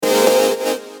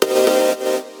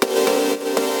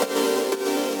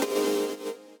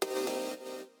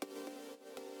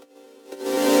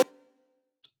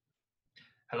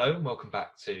Hello and welcome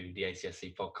back to the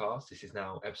ACSC podcast. This is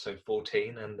now episode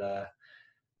 14 and I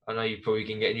know you're probably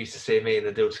getting used to seeing me and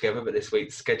the deal together, but this week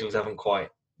the schedules haven't quite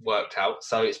worked out.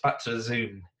 So it's back to the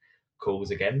Zoom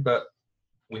calls again, but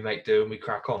we make do and we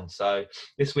crack on. So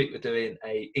this week we're doing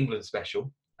a England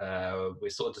special. We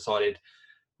sort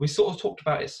of talked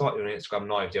about it slightly on Instagram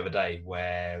Live the other day,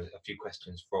 where a few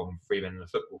questions from Three Men in the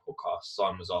Football podcast,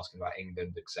 Simon was asking about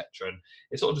England, etc. And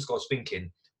it sort of just got us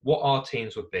thinking what our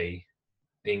teams would be,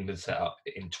 the England setup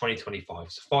in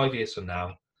 2025. So 5 years from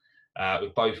now,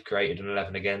 we've both created an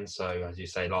 11 again. So as you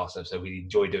say, last episode, we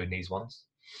enjoy doing these ones.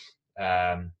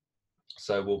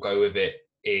 So we'll go with it.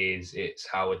 It's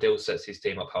how Adil sets his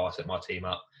team up, how I set my team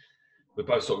up. We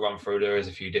both sort of run through. There is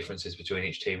a few differences between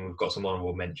each team, and we've got some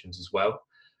honourable mentions as well.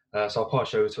 So I'll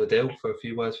pass you over to Adil for a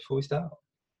few words before we start.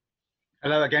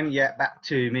 Hello again. Yeah, back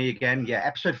to me again. Yeah,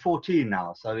 episode 14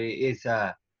 now. So it is.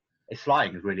 It's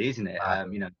flying, really, isn't it?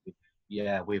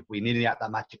 We're nearly at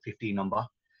that magic 15 number.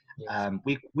 Yes.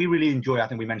 We really enjoy. I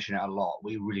think we mention it a lot.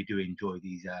 We really do enjoy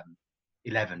these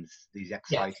 11s, these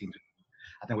exciting. Yes.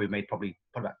 I think we've made probably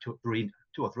about two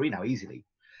or three now easily.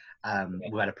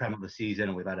 We've had a Premier of the season,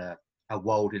 and we've had a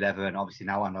World 11. Obviously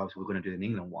now I know we're going to do an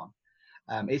England one.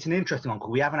 It's an interesting one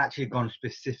because we haven't actually gone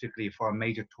specifically for a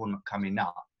major tournament coming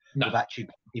up. No. We've actually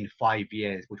in 5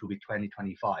 years, which will be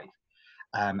 2025.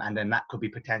 And then that could be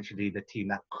potentially the team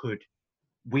that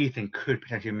we think could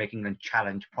potentially make England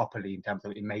challenge properly in terms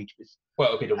of images. Well,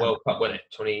 it'll be the World Cup, won't it?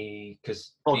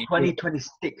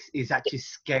 2026 is actually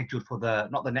scheduled for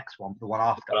not the next one, but the one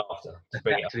after.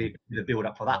 Actually, the build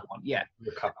up for that one, yeah.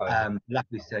 The Cup home.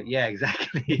 Luckily, so yeah,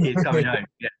 exactly. It's coming home.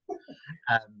 Yeah.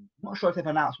 I'm not sure if they've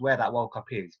announced where that World Cup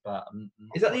is, but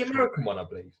is that the American one? I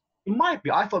believe it might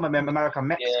be. I thought America,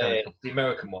 Mexico. Yeah, the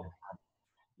American one.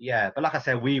 Yeah, but like I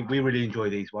said, we really enjoy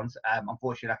these ones.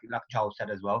 Unfortunately, like Charles said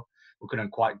as well, we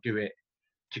couldn't quite do it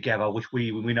together, which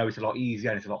we know is a lot easier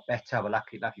and it's a lot better. But like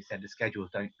you said, the schedules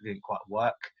didn't quite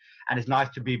work, and it's nice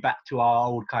to be back to our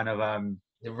old kind of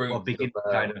the root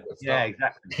kind of yeah,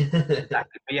 exactly. But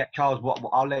yeah, Charles,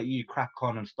 I'll let you crack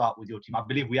on and start with your team. I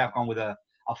believe we have gone with a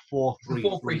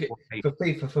 4-3-3 for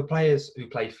FIFA, for players who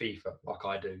play FIFA like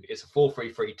I do. It's a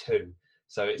 4-3-3-2.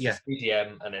 So it's a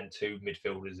CDM and then two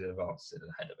midfielders in advance in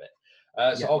the head of it.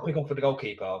 So I'll pick off for the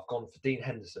goalkeeper. I've gone for Dean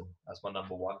Henderson as my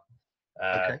number one.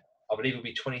 I believe it'll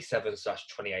be 27/28 at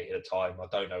the time. I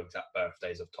don't know exact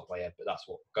birthdays off the top of my head, but that's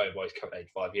what going by his current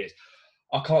age, 5 years.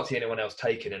 I can't see anyone else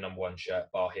taking a number one shirt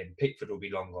bar him. Pickford will be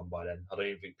long gone by then. I don't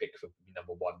even think Pickford will be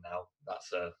number one now.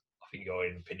 That's I think you're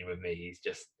in opinion with me. He's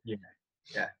just don't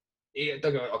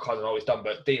go. I can't know what he's done,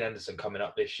 but Dean Henderson coming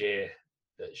up this year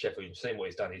at Sheffield, you've seen what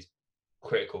he's done. He's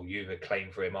critical. You've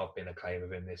acclaimed for him. I've been acclaimed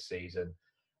of him this season.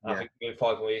 I think in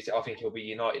 5 more years, I think he'll be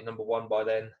United number one by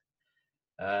then.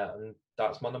 And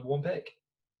that's my number one pick.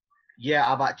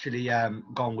 Yeah, I've actually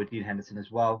gone with Dean Henderson as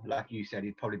well. Like you said,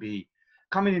 he'd probably be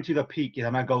coming into the peak. I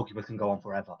know goalkeepers can go on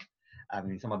forever. I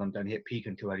mean, some of them don't hit peak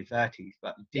until early 30s.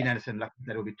 But Dean Henderson, like I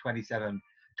said, will be 27,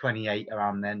 28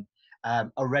 around then.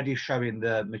 Already showing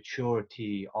the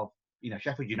maturity of,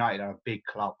 Sheffield United are a big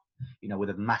club, with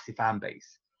a massive fan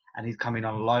base. And he's coming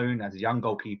on loan as a young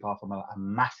goalkeeper from a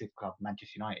massive club,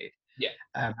 Manchester United. Yeah.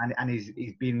 And he's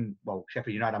been,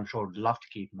 Sheffield United, I'm sure, would love to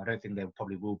keep him. I don't think they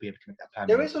probably will be able to make that permanent.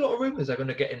 There is a lot of rumours they're going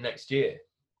to get him next year.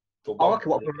 For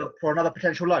another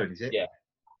potential loan, is it? Yeah.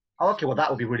 Oh, okay, well, that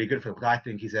would be really good for him because I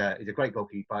think he's a great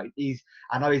goalkeeper. I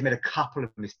know he's made a couple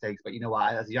of mistakes, but you know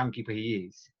what? As a young keeper he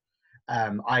is.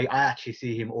 I actually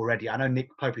see him already. I know Nick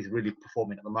Pope is really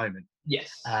performing at the moment.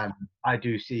 Yes. I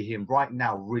do see him right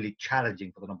now really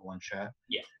challenging for the number one shirt.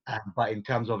 Yeah. But in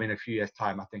terms of in a few years'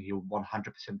 time, I think he'll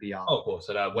 100% be our. Oh, of course.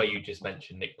 So where you just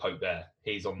mentioned Nick Pope there,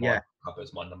 he's on my cover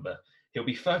as my number. He'll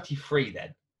be 33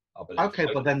 then, I believe. Okay,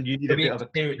 but then you need a bit of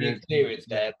experience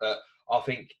there, but I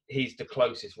think he's the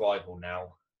closest rival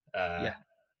now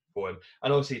for him.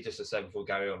 And obviously, just to say before we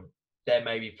carry on, there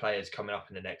may be players coming up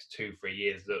in the next 2-3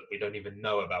 years that we don't even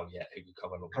know about yet who could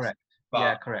come along. Correct.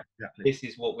 But correct. Exactly. This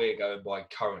is what we're going by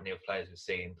currently of players we're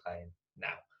seeing playing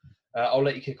now. I'll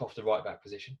let you kick off the right back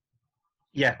position.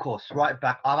 Yeah, of course. Right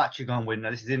back. I've actually gone with,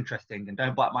 this is interesting, and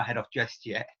don't bite my head off just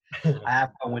yet. I have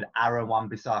gone with Aaron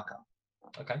Wan-Bissaka.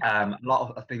 Okay. A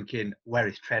lot of thinking, where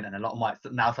is Trent? And a lot might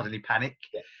now suddenly panic.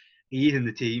 Yeah. He is in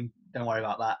the team. Don't worry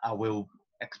about that. I will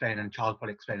explain, and Charles will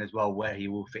probably explain as well where he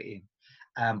will fit in.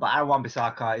 But Aaron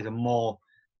Wan-Bissaka is a more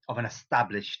of an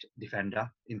established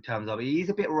defender in terms of he's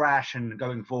a bit rash and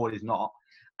going forward is not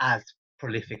as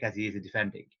prolific as he is in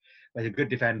defending. But he's a good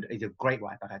defender. He's a great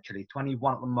right back, actually.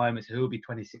 21 at the moment, so he'll be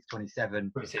 26,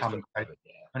 27, 26,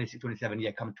 27,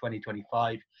 yeah, come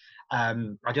 2025.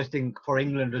 I just think for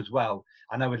England as well,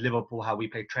 I know with Liverpool how we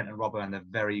play Trent and Robbo and they're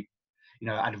very,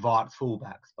 advanced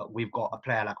fullbacks, but we've got a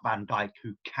player like Van Dijk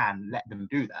who can let them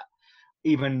do that.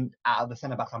 Even out of the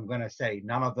centre backs, I'm going to say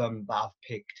none of them that I've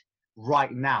picked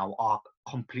right now are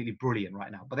completely brilliant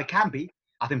right now, but they can be.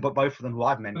 I think, but both of them who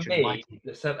I've mentioned. For me,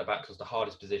 the centre backs was the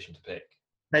hardest position to pick.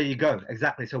 There you go,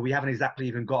 exactly. So we haven't exactly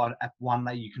even got one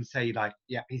that you can say like,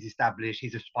 yeah, he's established,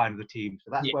 he's a spine of the team. So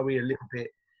that's where we're a little bit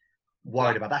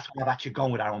worried about. That's why I've actually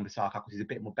gone with Aaron Bissaka because he's a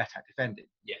bit more better at defending.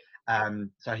 Yeah.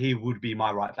 So he would be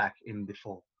my right back in the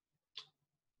 4.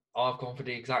 I've gone for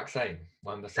the exact same.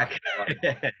 Wan-Bissaka.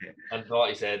 And like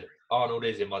you said, Arnold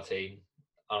is in my team.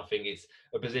 I think it's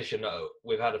a position that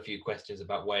we've had a few questions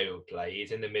about where he'll play.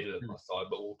 He's in the middle of my side,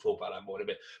 but we'll talk about that more in a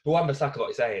bit. But Wan-Bissaka, like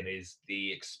you're saying, is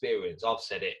the experience. I've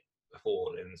said it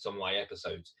before in some of my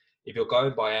episodes. If you're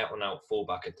going by out-and-out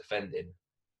fullback at defending,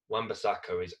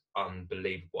 Wan-Bissaka is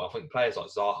unbelievable. I think players like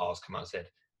Zaha has come out and said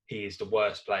he is the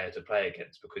worst player to play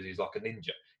against because he's like a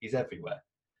ninja. He's everywhere.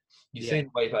 You've seen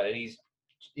the way he plays, and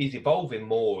he's evolving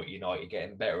more at United,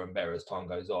 getting better and better as time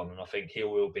goes on. And I think he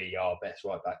will be our best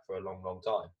right back for a long, long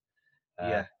time.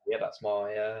 That's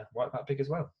my right back pick as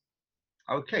well.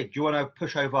 Okay, do you want to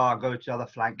push over and go to the other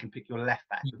flank and pick your left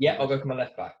back? Yeah, I'll go for my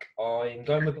left back. I'm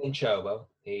going with Ben Chilwell.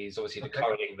 He's obviously the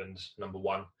current England number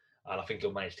 1, and I think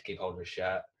he'll manage to keep hold of his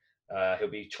shirt. He'll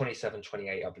be 27,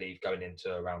 28, I believe, going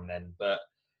into around then. But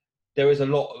there is a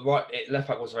lot. Left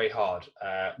back was very hard.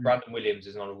 Brandon Williams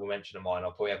is an honourable mention of mine.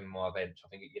 I'll probably have him on my bench. I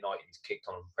think at United he's kicked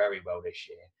on very well this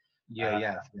year.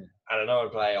 Yeah. And another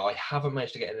player I haven't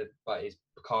managed to get in, but is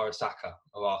Bukayo Saka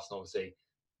of Arsenal. Obviously,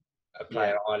 a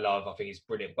player I love. I think he's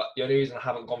brilliant. But the only reason I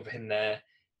haven't gone for him there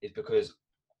is because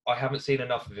I haven't seen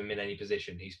enough of him in any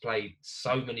position. He's played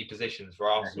so many positions for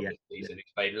Arsenal this season.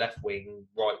 He's played left wing,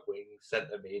 right wing,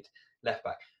 centre mid, left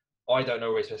back. I don't know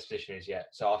where his best position is yet.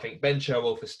 So I think Ben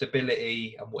Chilwell, for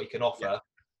stability and what he can offer,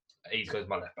 he's goes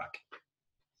my left back.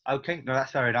 Okay, no,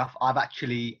 that's fair enough. I've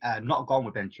actually not gone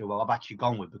with Ben Chilwell. I've actually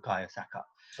gone with Bukayo Saka.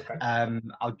 Okay.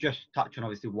 I'll just touch on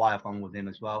obviously why I've gone with him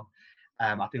as well.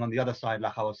 I think on the other side,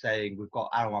 like I was saying, we've got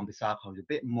Aaron Wan-Bissaka, who's a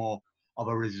bit more of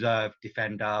a reserve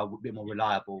defender, a bit more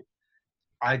reliable.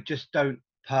 I just don't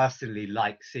personally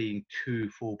like seeing 2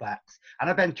 fullbacks. I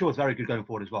know Ben Chilwell's very good going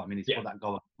forward as well. I mean, he's got that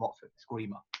goal at Watford,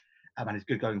 screamer. And he's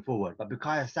good going forward. But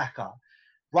Bukayo Saka,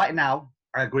 right now,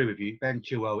 I agree with you. Ben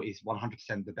Chilwell is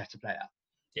 100% the better player.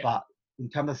 Yeah. But in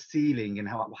terms of ceiling and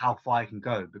how far he can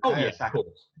go, Bukayo Saka,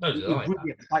 it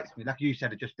really excites me. Like you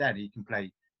said just then, he can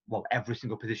play every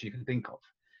single position you can think of.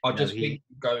 I just think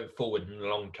going forward in the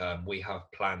long term, we have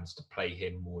plans to play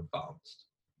him more advanced.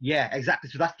 Yeah, exactly.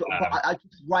 So that's but I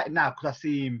just right now because I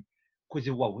see him because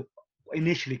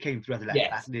initially came through as a left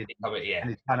back. And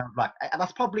it's kind of like, and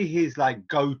that's probably his like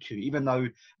go-to, even though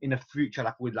in the future,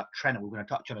 like with like Trent, we're going to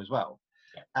touch on as well.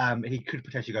 He could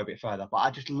potentially go a bit further, but I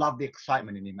just love the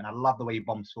excitement in him, and I love the way he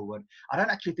bombs forward. I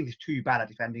don't actually think he's too bad at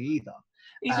defending either.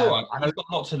 He's all right. He's got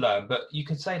a lot to learn, but you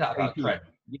can say that about Trent.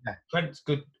 Yeah, Trent's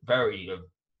good.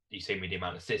 You see me the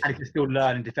amount of assists, and he can still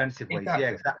learn in defensive ways. Yeah,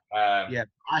 exactly.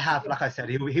 I have, like I said,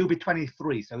 he'll be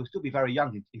 23, so he'll still be very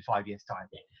young in 5 years'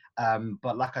 time.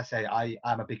 But like I say,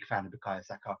 I'm a big fan of Bukayo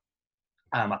Saka.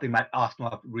 I think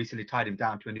Arsenal have recently tied him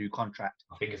down to a new contract.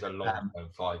 I think it's a long-term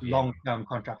long-term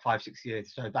contract, 5-6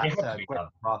 years. So that's great for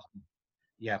Arsenal.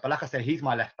 Yeah, but like I said, he's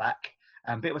my left back.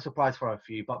 A bit of a surprise for a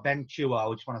few, but Ben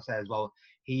Chilwell, I just want to say as well,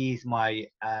 he's my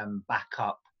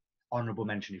backup honourable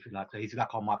mention, if you like. So he's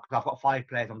like on my, because I've got 5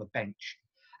 players on the bench.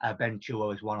 Ben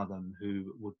Chilwell is one of them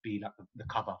who would be like the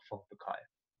cover for Bukayo.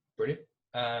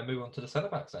 Brilliant. Move on to the centre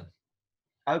backs then.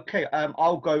 Okay,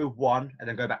 I'll go one and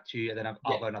then go back to you, and then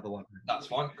I'll go another one. That's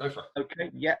fine. Go for it. Okay,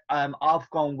 yeah. I've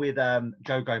gone with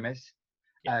Joe Gomez.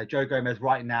 Joe Gomez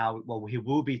right now, he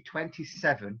will be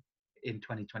 27 in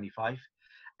 2025.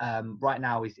 Right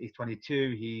now he's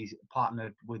 22. He's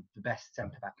partnered with the best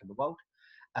centre back in the world,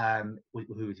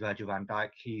 who is Virgil van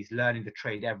Dijk. He's learning the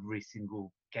trade every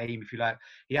single game, if you like.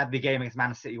 He had the game against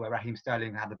Man City where Raheem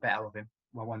Sterling had the better of him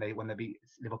when they beat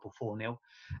Liverpool 4-0.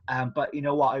 But you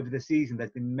know what? Over the season,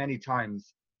 there's been many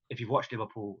times, if you've watched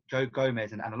Liverpool, Joe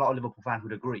Gomez and a lot of Liverpool fans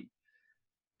would agree,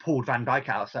 pulled Van Dijk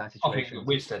out of certain situations. I think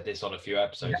we've said this on a few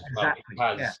episodes.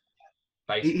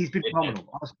 Exactly. He's been phenomenal,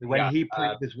 honestly, when he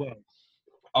played as well.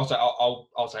 I'll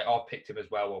say I picked him as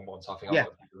well on one, so I think I'll go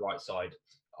to the right side.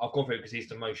 I've gone for him because he's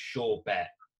the most sure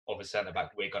bet of a centre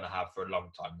back we're going to have for a long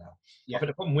time now. I think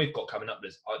the problem we've got coming up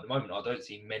is at the moment I don't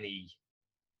see many.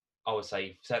 I would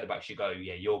say centre backs you go,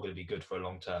 you're going to be good for a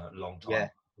long time.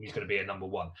 he's going to be a number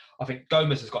one. I think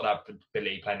Gomez has got that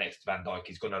ability playing next to Van Dijk.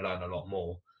 He's going to learn a lot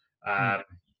more. And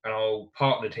I'll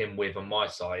partnered him with, on my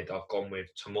side, I've gone with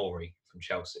Tomori from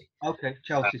Chelsea. Okay,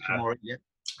 Chelsea Tomori, yeah.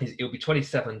 He'll be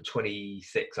 27,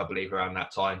 26, I believe, around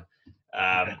that time.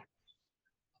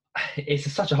 It's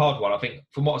such a hard one. I think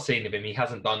from what I've seen of him, he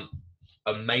hasn't done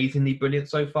amazingly brilliant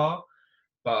so far.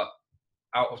 But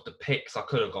out of the picks I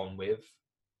could have gone with,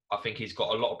 I think he's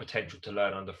got a lot of potential to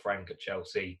learn under Frank at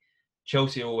Chelsea.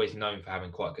 Chelsea are always known for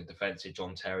having quite good defensive,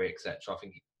 John Terry, etc. I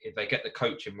think if they get the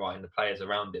coaching right and the players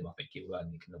around him, I think he'll learn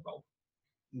and he can evolve.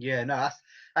 Yeah, no,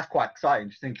 that's quite exciting.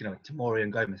 Just thinking of it, Tomori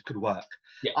and Gomez could work.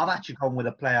 Yeah. I've actually gone with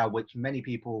a player which many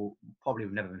people probably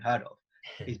have never even heard of.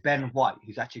 Is Ben White,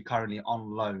 who's actually currently on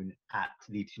loan at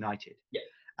Leeds United. Yeah.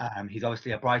 He's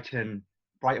obviously a Brighton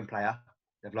player.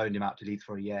 They've loaned him out to Leeds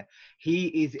for a year. He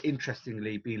is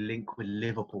interestingly being linked with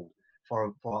Liverpool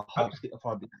for a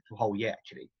whole year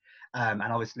actually. And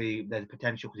obviously there's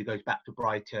potential because he goes back to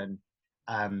Brighton.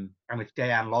 And with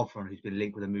Dejan Lovren, who's been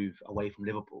linked with a move away from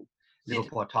Liverpool.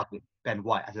 Liverpool are targeting Ben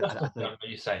White as what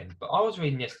you're saying, but I was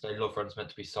reading yesterday Lovren's meant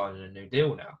to be signing a new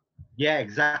deal now. Yeah,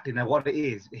 exactly. Now what it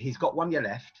is, he's got 1 year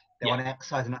left. They want to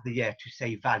exercise another year to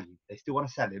save value. They still want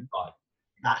to sell him. Right.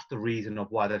 That's the reason of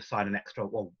why they've signed an extra.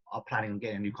 Well, are planning on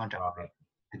getting a new contract with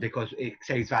him because it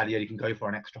saves value. You can go for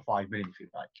an extra 5 million if you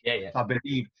like. Yeah. So I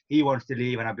believe he wants to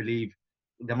leave, and I believe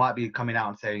they might be coming out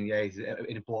and saying, yeah, he's an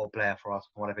important player for us,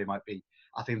 or whatever it might be.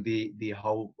 I think the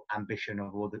whole ambition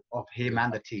of him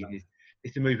and the team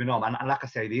is to moving on. And like I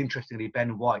say, interestingly,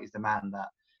 Ben White is the man that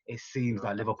it seems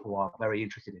like Liverpool are very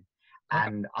interested in.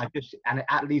 And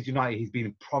at Leeds United, he's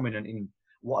been prominent in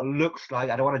what looks like,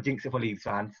 I don't want to jinx it for Leeds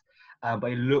fans,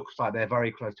 but it looks like they're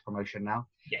very close to promotion now.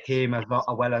 Yes. Him as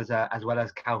well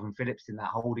as Calvin Phillips in that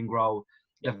holding role.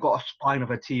 They've got a spine of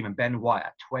a team, and Ben White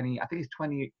at 20, I think he's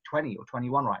 20 or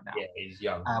 21 right now. Yeah, he's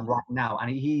young. Right now,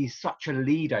 and he's such a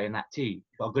leader in that team.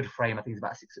 He's got a good frame. I think he's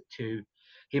about 6'2".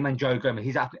 Him and Joe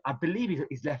Gomez. I believe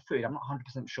he's left-footed. I'm not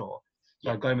 100% sure.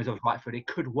 So Gomez is right-footed. It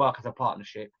could work as a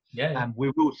partnership. Yeah.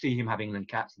 We will see him have England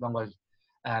caps as long as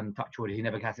touch wood, he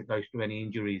never goes through any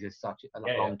injuries as such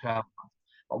long term.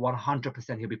 But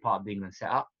 100% he'll be part of the England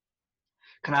setup.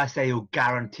 Can I say he'll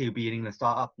guarantee he'll be an England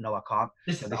startup? No, I can't.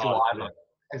 This is what I like.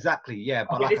 Exactly, yeah.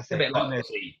 But like I said, at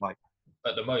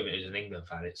the moment as an England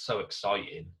fan, it's so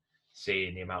exciting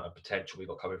seeing the amount of potential we've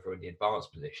got coming through in the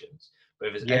advanced positions. But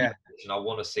if there's any position I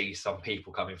want to see some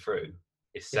people coming through,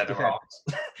 it's centre halves.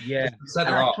 Yeah.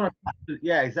 Centre halves.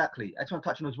 Yeah, exactly. I just want to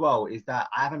touch on as well is that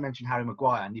I haven't mentioned Harry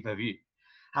Maguire, and neither of you.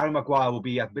 Harry Maguire will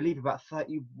be, I believe, about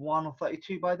 31 or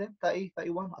 32 by then. 30,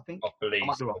 31, I think. I believe. I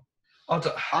might be wrong. I've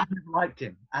never liked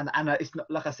him, and it's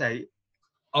not, like I say.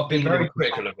 I've been very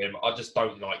critical of him. I just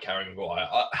don't like Harry Maguire.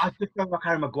 I just don't like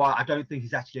Harry Maguire. I don't think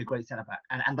he's actually a great centre back,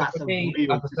 and that's a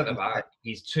real centre back.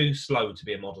 He's too slow to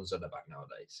be a modern centre back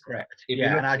nowadays. Correct.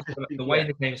 The way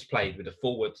the game's played with the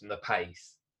forwards and the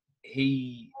pace,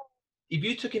 if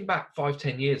you took him back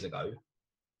 5-10 years ago,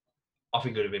 I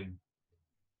think it would have been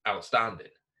outstanding.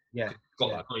 Yeah,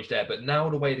 got that knowledge there. But now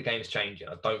the way the game's changing,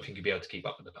 I don't think he'll be able to keep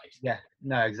up with the pace. Yeah,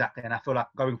 no, exactly. And I feel like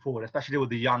going forward, especially with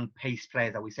the young pace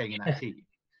players that we're seeing in that team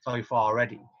so far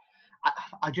already,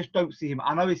 I just don't see him.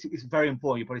 I know it's very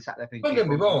important. You probably sat there thinking. Don't get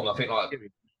me wrong. I think like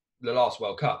the last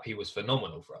World Cup, he was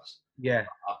phenomenal for us. Yeah,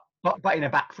 but in a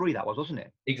back three that was, wasn't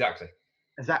it? Exactly.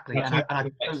 And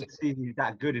I don't see you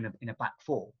that good in a back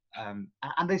four. And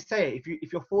they say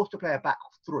if you're forced to play a back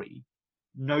three,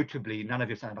 notably none of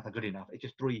your centre backs are good enough. It's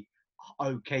just three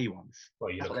okay ones.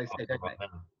 Well, that's what they say, don't they?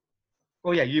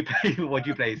 Well, yeah, you play. What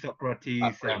do you play? Socrates.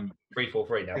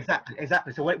 3-4-3 now.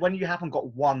 Exactly. So when you haven't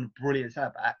got one brilliant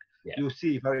centre back, you'll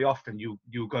see very often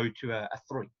you'll go to a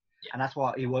three, and that's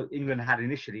what England had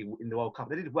initially in the World Cup.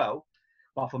 They did well,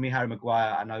 but for me, Harry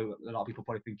Maguire, I know a lot of people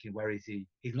probably thinking, where is he?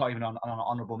 He's not even on an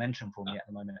honourable mention for me at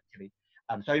the moment, actually.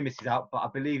 So he misses out, but I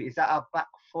believe, is that our back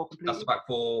four completely? That's the back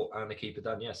four and the keeper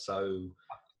done, yes. So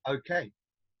okay,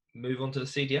 move on to the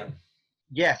CDM.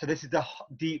 Yeah, so this is the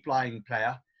deep lying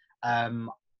player.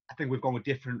 I think we've gone with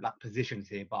different positions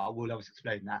here, but I will always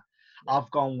explain that. I've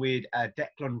gone with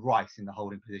Declan Rice in the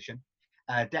holding position.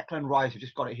 Declan Rice, we've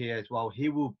just got it here as well. He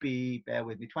will be, bear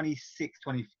with me, 26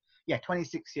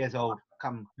 years old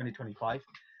come 2025.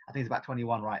 I think he's about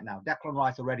 21 right now. Declan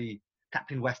Rice already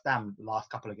captained West Ham the last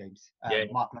couple of games.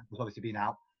 Mark has obviously been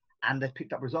out, and they've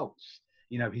picked up results.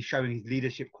 You know, he's showing his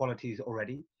leadership qualities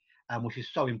already, which is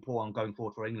so important going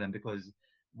forward for England, because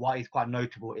what is quite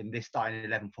notable in this starting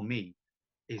 11 for me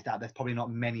is that there's probably not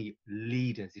many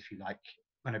leaders, if you like,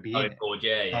 going to be in it.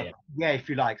 Yeah, if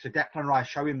you like. So Declan Rice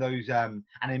showing those, and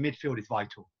in midfield is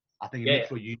vital. I think in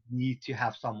midfield you need to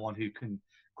have someone who can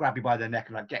grab you by the neck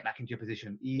and like get back into your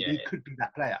position. He could be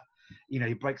that player. You know,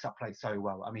 he breaks up play so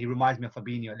well. I mean, he reminds me of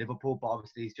Fabinho at Liverpool, but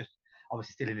obviously he's just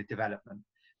still in his development.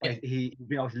 But he's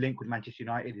been obviously linked with Manchester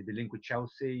United. He's been linked with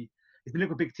Chelsea. He's been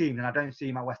linked with big teams, and I don't see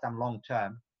him at West Ham long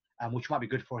term, which might be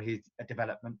good for his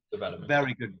development.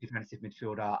 Very good defensive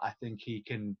midfielder. I think he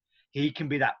can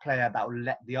be that player that will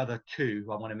let the other two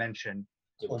who I want to mention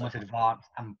almost advance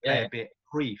and play a bit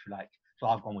free, if you like. So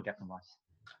I've gone with Declan Rice.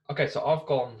 Okay, so I've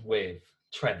gone with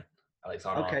Trent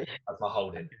Alexander-Arnold as my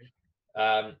holding.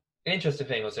 Interesting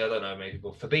thing, obviously, I don't know many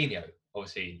people. Fabinho,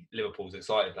 obviously Liverpool's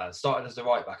excited plan, started as the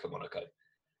right back at Monaco.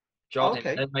 Jardine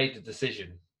then made the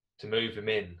decision to move him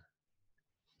in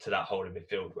to that holding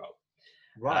midfield role.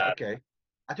 Right. Okay.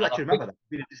 I do actually remember that.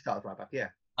 He did start right back. Yeah.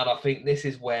 And I think this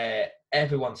is where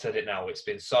everyone said it now. It's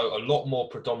been a lot more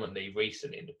predominantly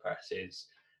recent in the press is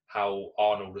how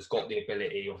Arnold has got the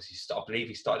ability. Obviously, I believe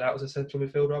he started out as a central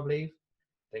midfielder. I believe.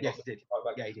 Yes, he did.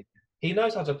 Yeah, he did. He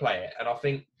knows how to play it, and I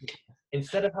think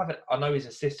instead of having, I know his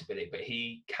assist ability, but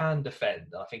he can defend.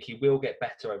 I think he will get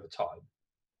better over time.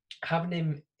 Having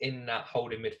him in that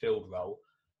holding midfield role,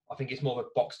 I think it's more of a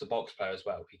box-to-box player as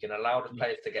well. He can allow the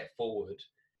players to get forward,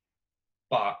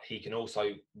 but he can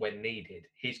also, when needed,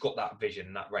 he's got that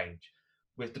vision, that range.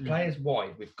 With the players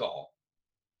wide we've got,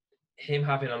 him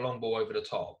having a long ball over the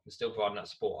top and still providing that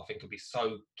support, I think could be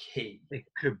so key. It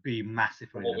could be massive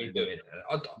for what we're doing.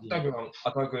 I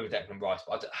don't agree with Declan Rice,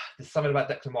 but there's something about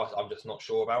Declan Rice I'm just not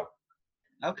sure about.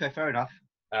 Okay, fair enough.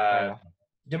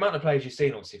 The amount of players you've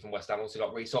seen, obviously, from West Ham, obviously,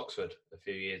 like Reece Oxford a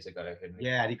few years ago.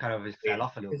 And he kind of fell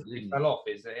off a little bit. He fell off.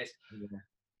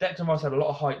 Declan Rice had a lot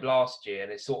of hype last year,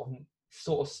 and it's sort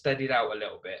of steadied out a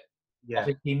little bit. I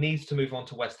think he needs to move on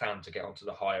to West Ham to get onto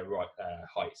the higher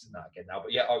heights and that again now.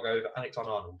 But I'll go with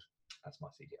Alexander-Arnold. That's my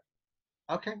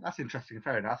CDM. Okay, that's interesting.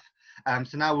 Fair enough.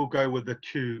 So now we'll go with the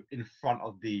two in front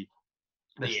of the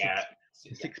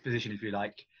sixth position, if you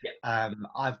like.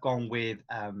 I've gone with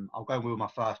I'll go with my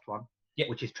first one,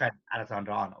 which is Trent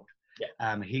Alexander-Arnold.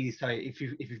 If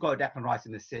you've got Declan Rice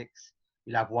in the six,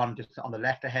 you'll have one just on the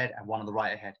left ahead and one on the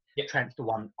right ahead. Trent's the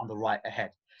one on the right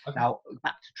ahead. Okay. Now,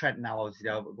 back to Trent now, obviously,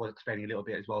 I was explaining a little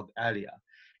bit as well earlier,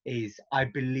 is I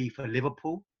believe for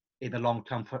Liverpool, in the long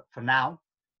term, for now,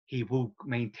 he will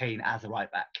maintain as a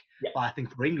right back. But I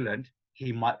think for England,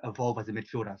 he might evolve as a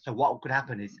midfielder. So what could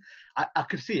happen is, I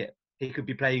could see it. He could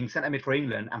be playing centre mid for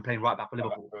England and playing right back for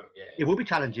Liverpool. It will be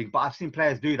challenging, but I've seen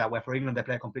players do that, where for England, they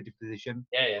play a completely position.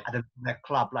 And then their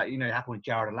club, like, it happened with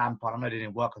Gerrard and Lampard. I know they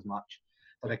didn't work as much.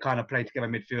 So they kind of play together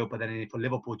midfield, but then for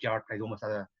Liverpool, Gerrard plays almost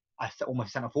as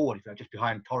almost centre forward, if you like, just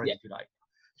behind Torres, if you like.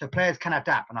 So players can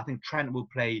adapt, and I think Trent will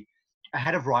play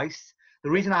ahead of Rice. The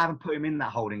reason I haven't put him in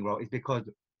that holding role is because,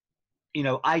 this is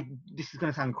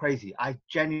going to sound crazy, I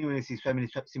genuinely see so many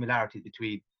similarities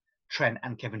between Trent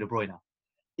and Kevin De Bruyne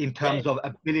in terms of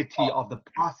ability of the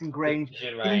passing range,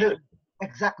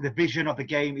 exactly the vision of the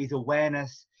game, his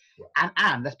awareness,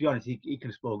 and let's be honest, he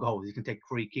can score goals, he can take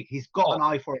free kick, he's got an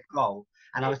eye for a goal.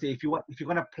 And obviously, if you're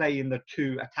going to play in the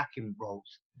two attacking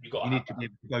roles, you need to be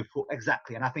able to go for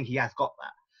exactly. And I think he has got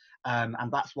that,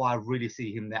 and that's why I really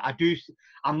see him there.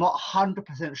 I'm not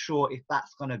 100% sure if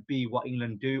that's going to be what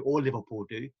England do or Liverpool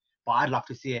do, but I'd love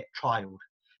to see it trialled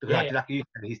because, like you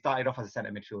said, he started off as a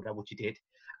centre midfielder, which he did,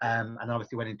 and then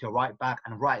obviously went into a right back.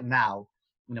 And right now,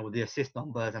 with the assist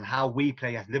numbers and how we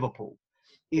play as Liverpool,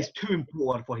 it's too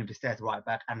important for him to stay as right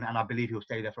back, and I believe he'll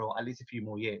stay there for at least a few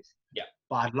more years.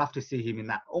 But I'd love to see him in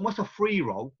that almost a free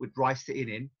role with Rice sitting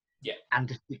in, and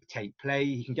just dictate play.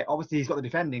 He can obviously he's got the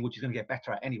defending, which he's going to get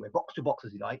better at anyway, box to box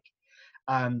as you like.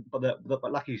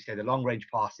 But like you said, the long range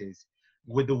passes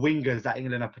with the wingers that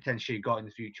England have potentially got in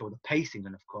the future, or the pace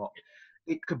England have got,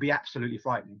 it could be absolutely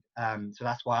frightening. So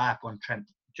that's why I've gone Trent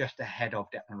just ahead of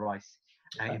Declan Rice.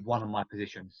 In one of my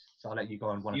positions. So I'll let you go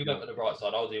on one. You went with the right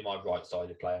side. I'll do my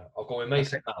right-sided player. I'll go with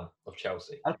Mason Mount of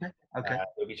Chelsea. Okay.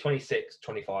 It'll be 26,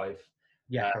 25.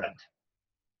 Correct.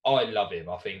 I love him.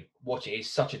 I think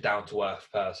he's such a down-to-earth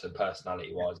person,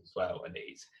 personality-wise as well. And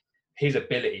his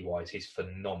ability-wise, he's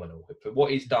phenomenal. For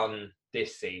what he's done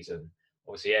this season,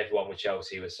 obviously everyone with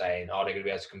Chelsea was saying, are they going to be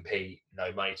able to compete?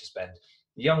 No money to spend.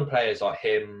 Young players like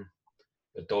him,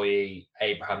 Adoy,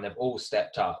 Abraham, they've all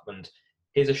stepped up. And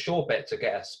he's a sure bet to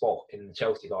get a spot in the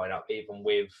Chelsea lineup, even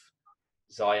with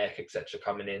Ziyech, etc.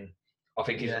 coming in. I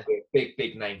think he's a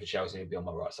big name for Chelsea. He'll be on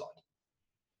my right side.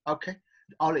 Okay.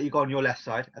 I'll let you go on your left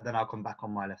side, and then I'll come back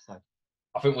on my left side.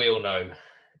 I think we all know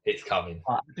it's coming.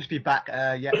 I'll just be back.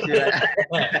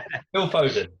 Phil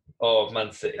Foden of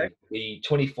Man City, the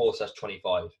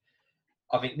 24/25.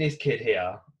 I think this kid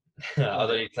here, I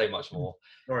don't need to say much more.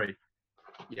 Sorry.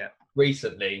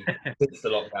 Recently, since the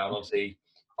lockdown, obviously,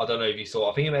 I don't know if you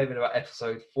saw. I think it may have been about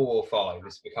episode 4 or 5.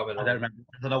 It's becoming. I don't remember.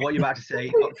 I don't know what you're about to say.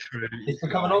 It's not true. It's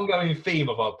become an ongoing theme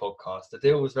of our podcast.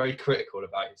 Adil was very critical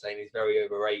about him, saying he's very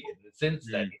overrated, and since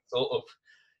then, he's sort of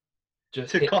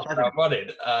just hit the ground running.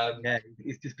 Yeah,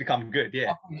 he's just become good.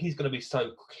 Yeah, I think he's going to be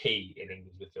so key in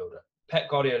England's midfielder. Pep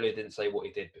Guardiola didn't say what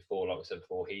he did before. Like I said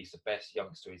before, he's the best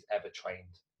youngster he's ever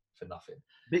trained for nothing.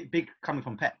 Big coming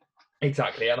from Pep.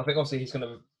 Exactly, and I think obviously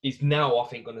he's now I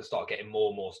think going to start getting more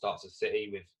and more starts at City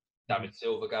with David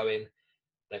Silva going.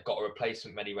 They've got a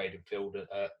replacement ready fielder,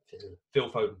 Phil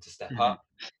Foden to step up.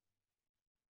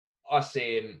 I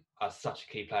see him as such a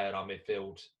key player in our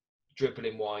midfield.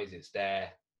 Dribbling wise, it's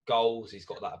there. Goals, he's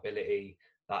got that ability,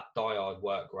 that die-hard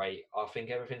work rate. I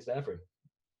think everything's there for him.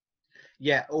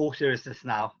 Yeah, all seriousness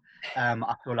now.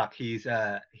 I feel like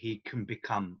he can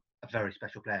become a very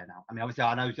special player now. I mean, obviously,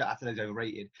 I know I said he's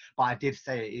overrated, but I did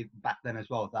say it back then as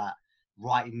well that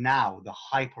right now the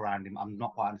hype around him, I'm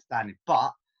not quite understanding,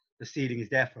 but the ceiling is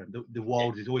there for him. The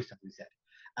world is always something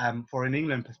said. For an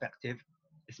England perspective,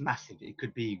 it's massive. It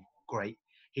could be great.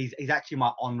 He's actually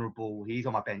my honourable. He's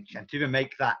on my bench, and to even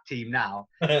make that team now,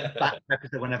 back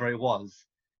episode whenever it was,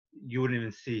 you wouldn't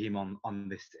even see him on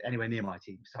this anywhere near my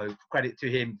team. So credit to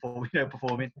him for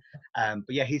performing. But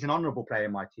yeah, he's an honourable player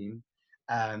in my team.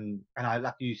 And I,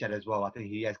 like you said as well, I think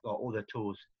he has got all the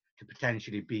tools to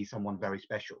potentially be someone very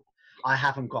special. I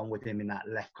haven't gone with him in that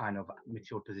left kind of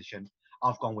midfield position.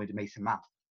 I've gone with Mason Mount.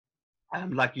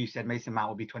 Like you said, Mason Mount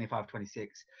will be 25,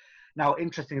 26. Now,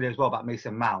 interestingly as well about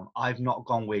Mason Mount, I've not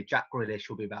gone with Jack Grealish,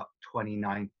 will be about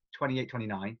 28,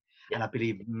 29. Yeah. And I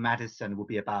believe Maddison will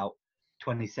be about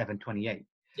 27, 28.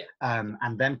 Yeah.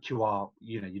 And them two are,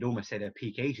 you'd almost say they're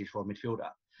peak ages for a midfielder.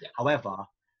 Yeah. However,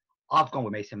 I've gone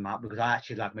with Mason Mount because I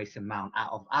actually like Mason Mount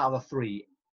out of the three.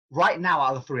 Right now,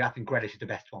 out of the three, I think Grealish is the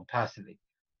best one personally.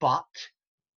 But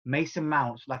Mason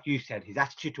Mount, like you said, his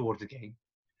attitude towards the game,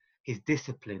 his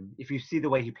discipline. If you see the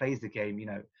way he plays the game,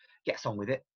 gets on with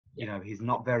it. He's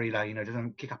not very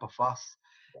doesn't kick up a fuss.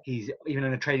 He's even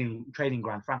in a training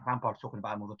ground. Frank Lampard's talking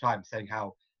about him all the time, saying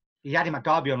how he had him at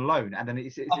Derby on loan, and then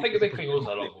I think a big thing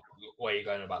also, like, where you're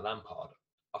going about Lampard.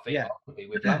 I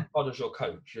think with Lampard as your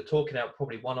coach, you're talking out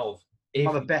probably one of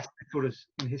the best midfielders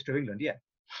in the history of England. Yeah,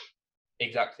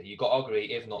 exactly. You've got arguably,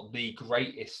 if not the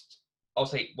greatest, I'll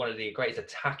say one of the greatest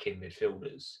attacking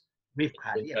midfielders we've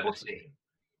ever seen.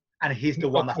 And he's the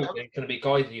one that's going to be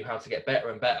guiding you how to get better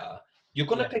and better. You're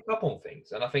going to pick up on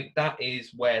things, and I think that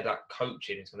is where that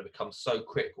coaching is going to become so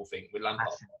critical thing with Lampard.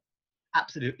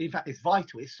 Absolutely. In fact, it's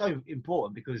vital. It's so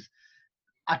important because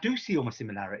I do see almost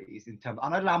similarities in terms. I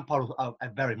know Lampard was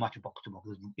very much a box-to-box.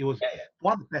 He was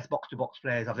one of the best box-to-box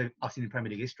players I've seen in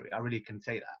Premier League history. I really can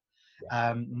say that.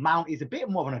 Yeah. Mount is a bit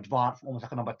more of an advanced, almost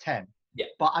like a number 10. Yeah.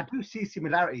 But I do see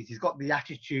similarities. He's got the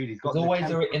attitude. He's always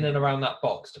in and around that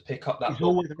box to pick up that. He's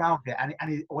always around it,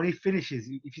 and when he finishes,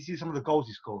 if you see some of the goals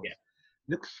he scores,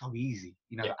 looks so easy.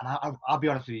 And I'll be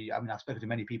honest with you. I mean, I've spoken to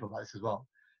many people about this as well.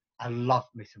 I love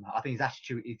Mason Mount. I think his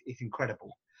attitude is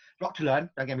incredible. Lot to learn.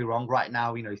 Don't get me wrong. Right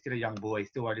now, he's still a young boy. He's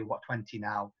still only 20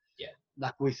 now. Yeah.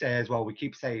 Like we say as well, we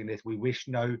keep saying this. We wish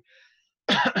no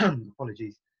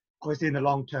apologies. Because in the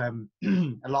long term,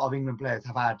 a lot of England players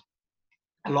have had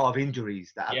a lot of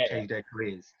injuries that have changed their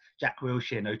careers. Jack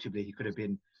Wilshere, notably, he could have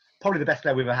been probably the best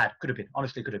player we've ever had. Could have been.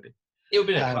 Honestly, could have been. It would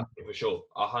be a classic for sure.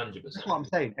 100%. That's what I'm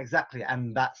saying. Exactly.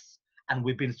 And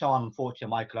we've been so unfortunate.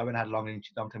 Michael Owen had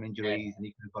long-term injuries, and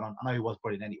he could have gone on. I know he was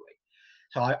brilliant anyway.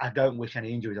 So I don't wish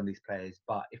any injuries on these players.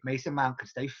 But if Mason Mount could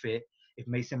stay fit, if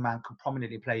Mason Mount could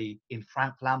prominently play in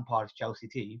Frank Lampard's Chelsea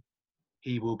team,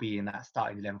 he will be in that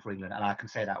starting 11 for England. And I can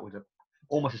say that with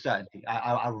almost a certainty.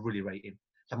 I would really rate him.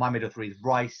 So my middle three is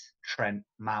Rice, Trent,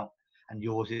 Mount, and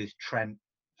yours is Trent,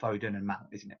 Foden, and Mount,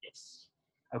 isn't it? Yes.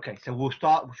 Okay, so we'll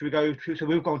start. Should we go? So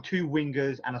we've got 2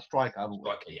 wingers and a striker.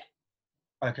 Yeah.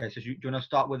 Okay, so do you want to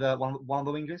start with one of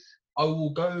the wingers? I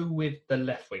will go with the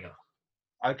left winger.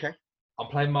 Okay. I'm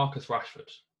playing Marcus Rashford,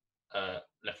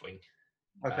 left wing.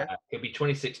 Okay. He'll be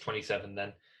 26, 27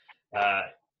 then.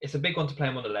 It's a big one to play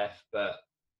him on the left, but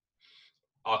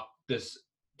there's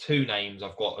 2 names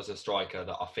I've got as a striker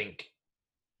that I think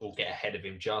will get ahead of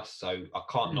him just, so I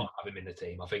can't not have him in the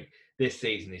team. I think this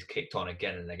season he's kicked on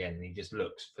again and again, and he just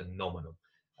looks phenomenal.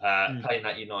 Playing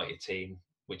that United team,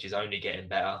 which is only getting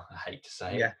better, I hate to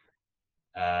say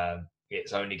it.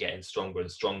 It's only getting stronger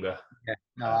and stronger. Yeah,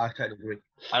 no, I totally agree.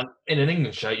 And in an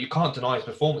England shirt, you can't deny his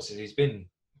performances. He's been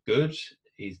good.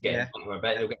 He's getting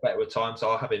better. He'll get better with time, so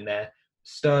I'll have him there.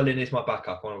 Sterling is my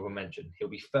backup, honourable mention. He'll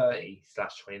be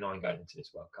 30/29 going into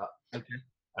this World Cup. Okay.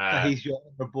 So he's your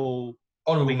honourable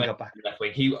mention left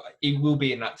wing. He will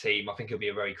be in that team. I think he'll be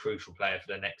a very crucial player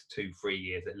for the next 2-3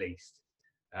 years at least.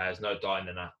 There's no dying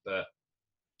in that. But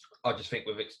I just think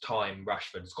with its time,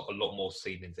 Rashford's got a lot more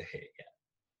ceiling to hit yet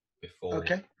before.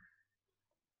 Okay.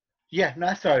 Yeah, no,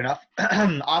 that's fair enough.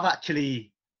 I've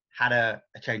actually had a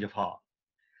change of heart.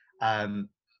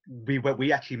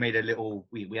 We actually made a little.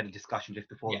 We had a discussion just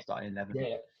before the starting 11,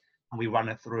 and we ran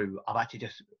it through. I've actually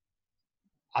just.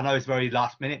 I know it's very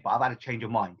last minute, but I've had a change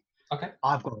of mind. Okay.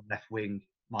 I've got a left wing,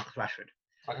 Marcus Rashford.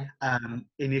 Okay.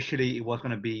 Initially, it was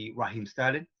going to be Raheem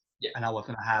Sterling. Yeah. And I was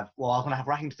going to have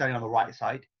Raheem Sterling on the right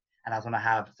side, and I was going to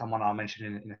have someone I'll mention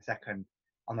in a second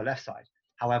on the left side.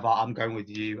 However, I'm going with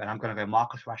you, and I'm going to go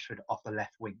Marcus Rashford off the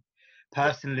left wing.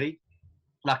 Personally,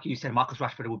 like you said, Marcus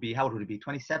Rashford will be, how old would he be,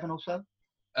 27 or so?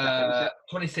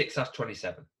 26, that's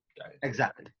 27.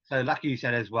 Exactly. So like you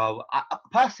said as well,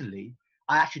 personally,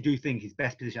 I actually do think his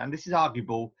best position, and this is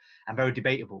arguable and very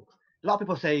debatable. A lot of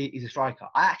people say he's a striker.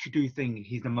 I actually do think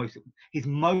he's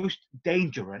most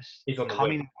dangerous. He's on the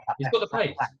wing. He's got the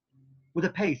pace. With the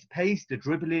pace, the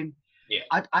dribbling. Yeah.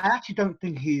 I actually don't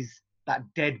think he's that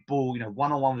dead ball,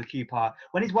 one-on-one with the keeper.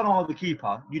 When he's one-on-one with the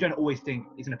keeper, you don't always think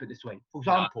he's going to put this way. For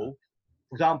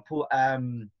example, I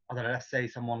don't know, let's say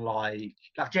someone like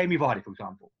Jamie Vardy, for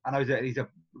example. I know he's a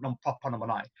proper number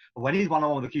 9. But when he's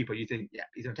one-on-one with the keeper, you think, yeah,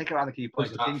 he's going to take it around the keeper.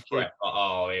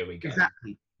 Oh, here we go.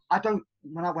 Exactly. I don't,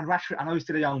 when Rashford, I know he's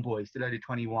still a young boy, still only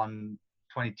 21,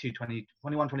 22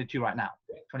 right now.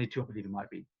 22, I believe it might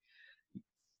be.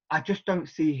 I just don't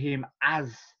see him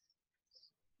as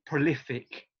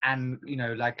prolific and,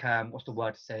 what's the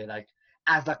word to say?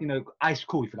 Ice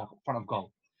cool, if you like, front of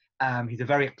goal. He's a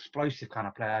very explosive kind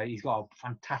of player. He's got a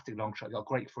fantastic long shot. He's got a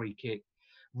great free kick.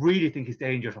 Really think he's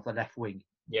dangerous off the left wing.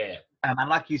 Yeah. And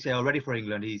like you say, already for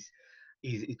England, he's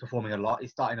performing a lot.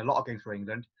 He's starting a lot of games for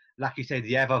England. Like you say,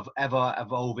 the ever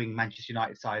evolving Manchester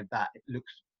United side that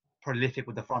looks prolific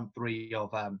with the front three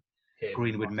of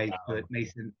Greenwood,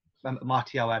 Mason,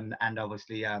 Martial, and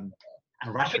obviously and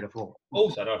Rashford as well.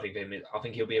 Also, I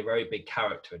think he'll be a very big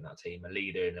character in that team, a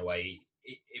leader in a way.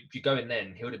 If you go in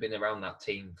then, he would have been around that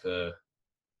team for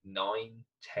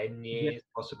 9-10 years,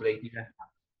 possibly. Yeah.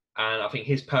 And I think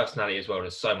his personality as well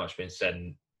has so much been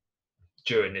said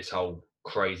during this whole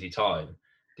crazy time.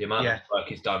 The amount of work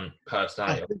he's done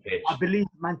personality on the pitch. I believe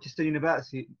Manchester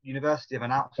University have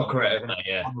announced. Correct,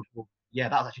 yeah. Yeah,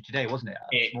 that was actually today, wasn't it?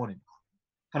 This morning.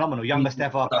 Phenomenal, youngest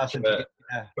ever person. But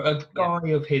a guy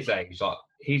of his age, like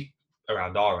he's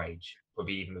around our age,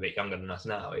 probably even a bit younger than us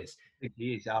now.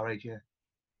 He is our age, yeah.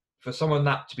 For someone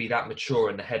to be that mature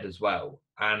in the head as well,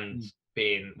 and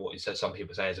being what some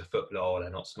people say is a footballer, they're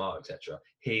not smart, etc.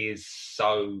 He is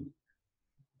so.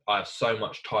 I have so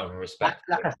much time and respect.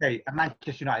 Like I say, a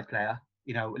Manchester United player,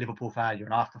 Liverpool fan, you're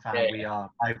an Arsenal fan. We are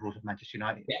rivals of Manchester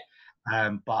United.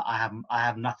 Yeah. But I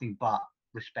have nothing but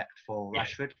respect for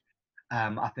Rashford.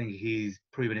 I think he's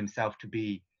proven himself to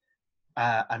be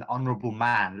an honourable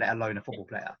man, let alone a football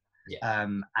player. Yeah.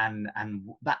 And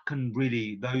that can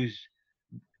really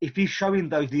if he's showing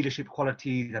those leadership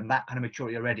qualities and that kind of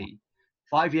maturity already,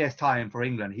 5 years time for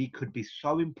England, he could be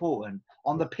so important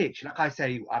on the pitch. Like I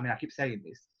say, I keep saying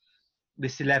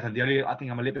this 11, the only I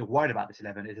think I'm a little bit worried about this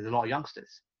 11 is there's a lot of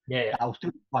youngsters. Yeah. That will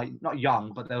still not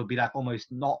young, but they'll be almost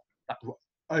not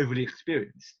overly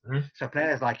experienced. Mm-hmm. So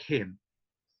players like him,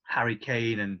 Harry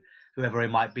Kane and whoever it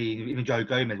might be, even Joe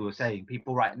Gomez, we were saying,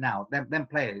 people right now, them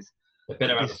players have been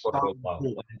around the football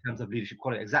in terms of leadership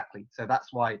quality. Exactly. So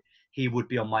that's why he would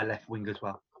be on my left wing as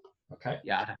well. Okay.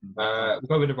 Yeah. We'll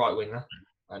go with the right winger,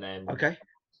 and then. Okay.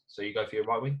 So you go for your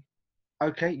right wing.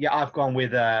 Okay. Yeah, I've gone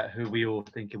with who we all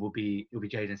think it will be. It'll be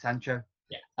Jadon Sancho.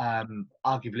 Yeah.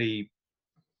 Arguably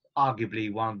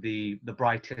one of the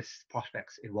brightest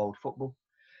prospects in world football.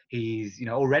 He's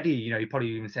already you probably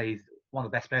even say he's one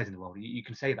of the best players in the world. You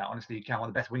can say that honestly. You can one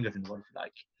of the best wingers in the world if you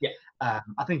like. Yeah.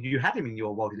 I think you had him in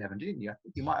your world 11, didn't you? I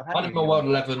think you might have had him in my world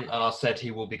 11, and I said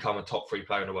he will become a top 3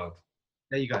 player in the world.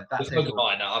 There you go. That's it.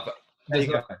 There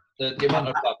you go. The amount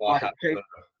of love I have for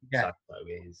Sancho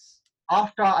is.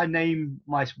 After I name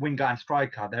my winger and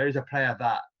striker, there is a player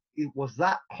that was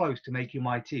that close to making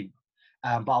my team.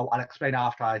 But I'll explain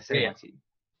after I say my team.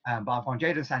 But I've gone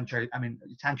Jadon Sancho.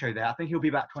 Sancho there. I think he'll be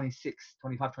about 26.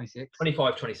 25,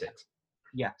 26.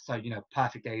 Yeah. So,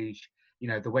 perfect age.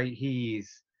 The way he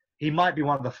might be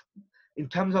one of the, in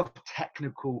terms of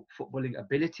technical footballing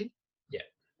ability. Yeah.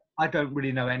 I don't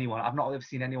really know anyone. I've not ever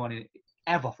seen anyone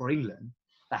ever for England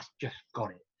that's just got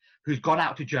it. Who's gone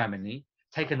out to Germany,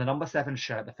 taken the number 7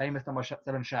 shirt, the famous number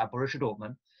 7 shirt at Borussia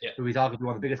Dortmund, who is arguably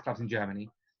one of the biggest clubs in Germany,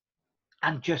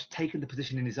 and just taken the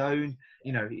position in his own.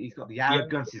 He's got the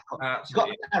arrogance. He's got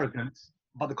the arrogance,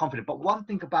 but the confidence. But one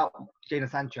thing about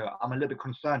Jadon Sancho I'm a little bit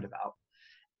concerned about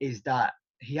is that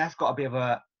he has got a bit of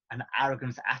a an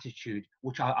arrogance attitude,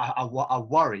 which I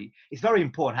worry. It's very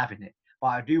important having it, but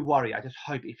I do worry. I just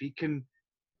hope if he can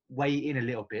rein it in a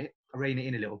little bit,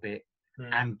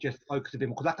 and just focus a bit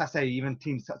more. Because, like I say, even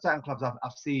teams, certain clubs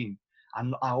I've seen,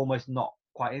 I'm almost not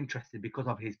quite interested because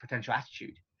of his potential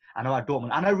attitude. I know at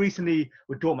Dortmund. I know recently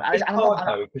with Dortmund. It's hard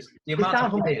though, because the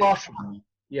amount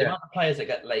of players that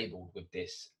get labelled with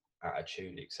this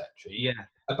attitude, etc. Yeah.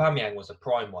 Aubameyang was a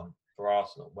prime one for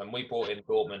Arsenal. When we brought in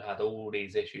Dortmund, had all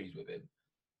these issues with him.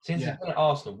 Since he's been at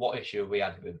Arsenal, what issue have we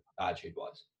had with him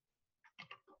attitude-wise?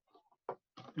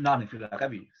 None, if you like,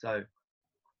 have you? So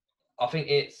I think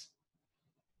it's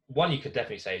one you could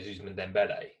definitely say is Ousmane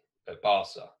Dembele at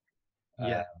Barca.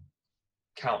 Yeah.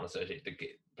 Countless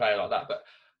player like that, but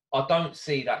I don't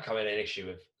see that coming an issue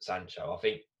with Sancho. I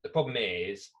think the problem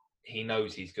is he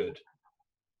knows he's good.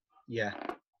 Yeah.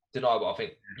 Deniable. I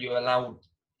think you allow,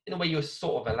 in a way, you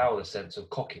sort of allow a sense of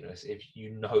cockiness if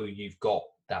you know you've got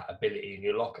that ability in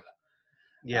your locker.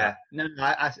 Yeah.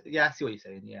 I see what you're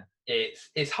saying. Yeah.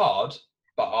 It's hard,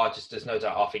 but there's no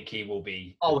doubt. I think he will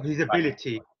be. Oh, his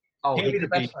ability. He'll be the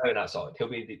best player on that side. He'll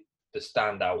be the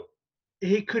standout.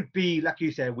 He could be, like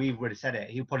you said, we've already said it.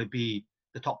 He'll probably be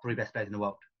the top 3 best players in the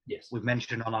world. Yes. We've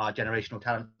mentioned on our generational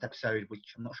talent episode,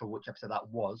 which I'm not sure which episode that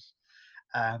was.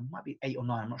 Might be 8 or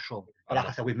 9, I'm not sure. But like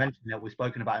I said, we've mentioned it. We've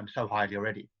spoken about him so highly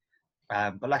already.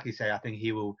 But like you say, I think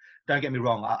he will. Don't get me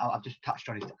wrong. I've just touched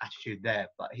on his attitude there,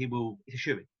 but he will. He's a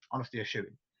shoo-in. Honestly, a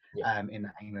shoo-in. In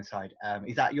that England side.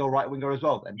 Is that your right winger as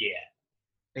well then?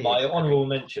 Yeah. My honourable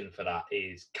mention for that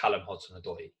is Callum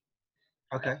Hudson-Odoi.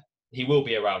 Okay. He will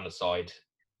be around the side.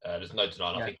 There's no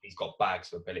denying. I think he's got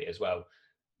bags of ability as well.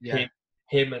 Yeah.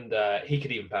 Him and he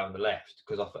could even play on the left,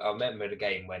 because I remember the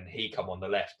game when he come on the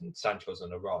left and Sancho was on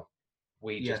the right.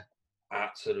 We just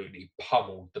absolutely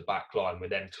pummeled the back line with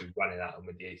them two running at them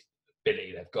with the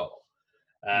ability they've got.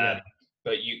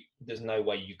 But there's no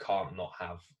way you can't not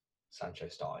have Sancho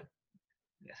starting.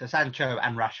 Yeah, so Sancho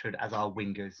and Rashford as our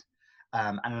wingers.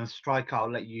 And on a striker,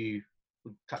 I'll let you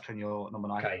touch on your number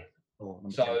 9. Okay.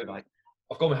 So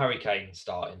I've gone with Harry Kane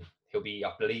starting. He'll be,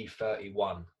 I believe,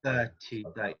 31.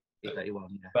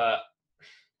 31, yeah. But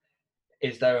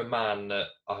is there a man that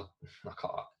I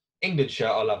can't? England shirt,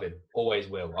 I love him. Always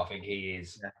will. I think he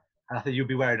is. Yeah. And I think you'll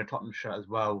be wearing a Tottenham shirt as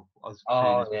well.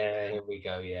 Here we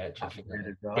go. Yeah.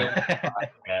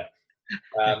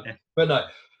 But no,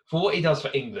 for what he does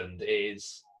for England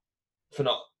is,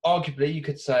 arguably, you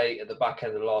could say at the back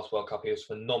end of the last World Cup, he was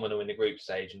phenomenal in the group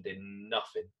stage and did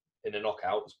nothing in the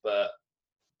knockouts, but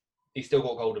he still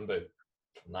got Golden Boot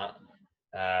from that.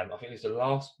 I think he's the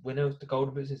last winner of the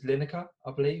Golden Boot since Lineker,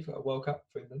 I believe, at a World Cup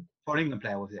for England. For an England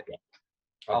player, was it? Yeah.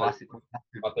 I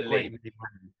believe.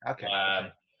 Okay.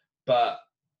 But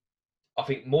I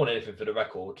think more than anything, for the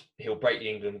record, he'll break the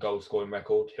England goal scoring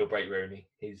record. He'll break Rooney.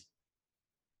 His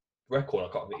record,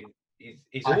 I can't believe.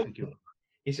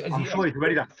 I'm sure he's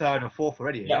already like 3rd or 4th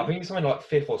already. Yeah, I think he's something like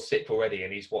 5th or 6th already,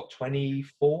 and he's what,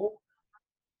 24?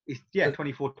 He's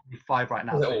 24, 25 right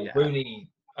now. Rooney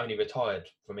only retired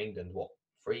from England, what,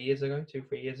 3 years ago?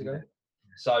 2-3 years ago? Yeah.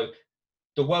 So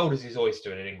the world is his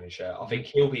oyster in an England shirt. I think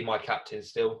he'll be my captain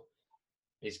still.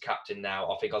 He's captain now.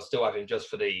 I think I'll still have him just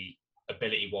for the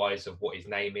ability-wise of what his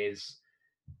name is.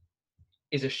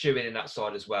 Is a shoo-in in that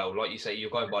side as well. Like you say, you're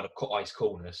going by the ice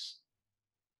coolness.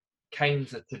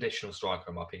 Kane's a traditional striker,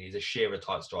 in my opinion. He's a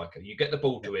Shearer-type striker. You get the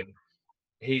ball to him,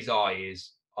 his eye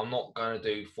is, I'm not going to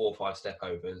do 4 or 5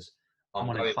 step-overs. I'm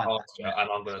going past you, and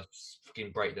I'm going to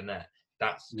fucking break the net.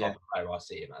 That's the type of player I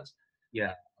see him as.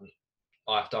 Yeah.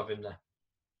 I have to have him there.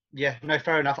 Yeah, no,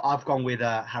 fair enough. I've gone with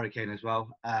Harry Kane as well.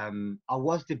 I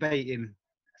was debating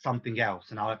something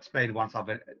else, and I'll explain once I've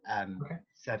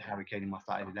said Harry Kane in my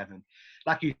starting 11.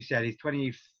 Like you said, he's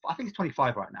 20. I think he's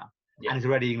 25 right now, and he's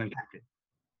already England captain.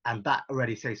 And that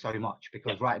already says so much,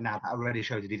 because right now that already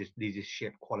shows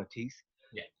leadership qualities.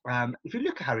 Yeah. If you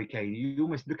look at Harry Kane, you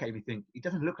almost look at him and think he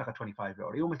doesn't look like a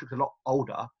 25-year-old. He almost looks a lot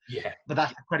older. Yeah. But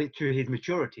that's a credit to his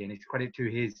maturity, and it's credit to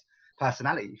his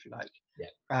personality, if you like.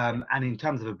 Yeah. And in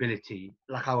terms of ability,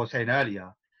 like I was saying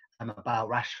earlier about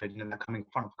Rashford, coming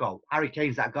front of goal. Harry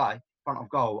Kane's that guy, front of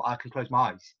goal. I can close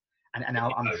my eyes, and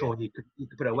I'm sure he could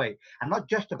put it away. And not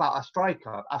just about a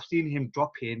striker. I've seen him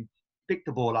drop in, pick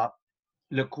the ball up,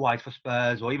 look wide for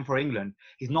Spurs or even for England.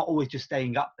 He's not always just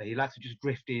staying up there. He likes to just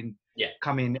drift in,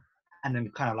 come in, and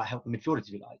then kind of like help the midfielders,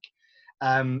 if you like.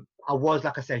 I was,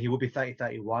 like I said, he will be 30,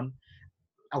 31.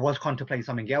 I was contemplating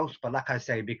something else, but like I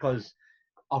say, because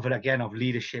of it again, of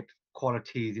leadership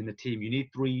qualities in the team, you need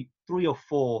three or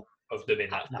 4 of them in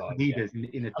that side, leaders in the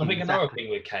team. I think another thing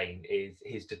with Kane is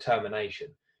his determination.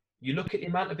 You look at the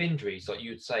amount of injuries that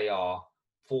you'd say are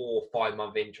 4 or 5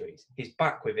 month injuries. He's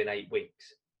back within 8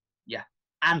 weeks. Yeah,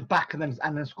 and back and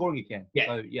then scoring again. Yeah,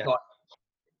 so, yeah. Like,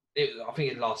 I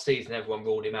think last season everyone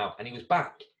ruled him out, and he was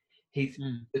back. His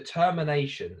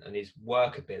determination and his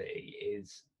work ability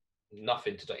is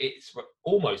nothing to do. It's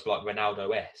almost like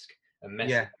Ronaldo-esque, and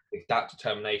Messi with that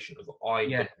determination of I'm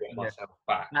going to get myself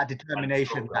back. That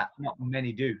determination that not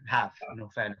many do have. In all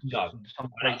fairness, no, that's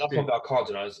one thing I can't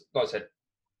deny. Like I said,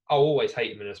 I'll always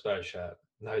hate him in a Spurs shirt.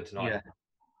 No denying it.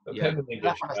 But put him in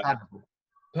English shirt,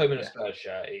 put him in a Spurs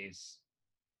shirt is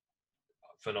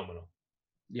phenomenal.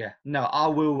 Yeah, no, I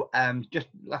will. Just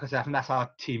like I said, I think that's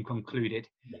our team concluded.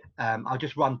 I'll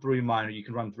just run through mine, or you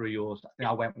can run through yours. I think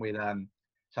I went with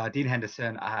so Dean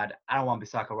Henderson. I had Aaron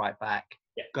Wan-Bissaka right back,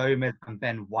 Gomez and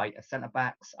Ben White as centre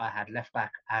backs. I had left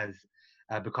back as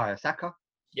Bukayo Saka.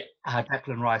 I had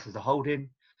Declan Rice as a holding,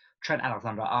 Trent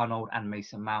Alexander-Arnold and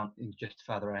Mason Mount in just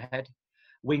further ahead.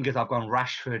 Wingers, I've gone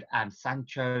Rashford and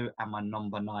Sancho, and my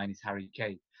number 9 is Harry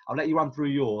Kane. I'll let you run through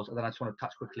yours, and then I just want to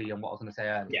touch quickly on what I was going to say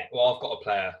earlier. Yeah, well, I've got a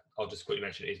player. I'll just quickly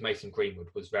mention it. Is Mason Greenwood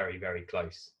was very, very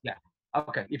close. Yeah.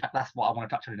 Okay. In fact, that's what I want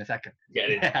to touch on in a second.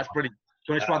 Yeah, that's brilliant.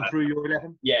 Do you want to run through your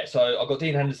 11? Yeah, so I've got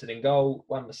Dean Henderson in goal,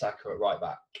 Wan-Bissaka at right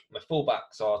back. My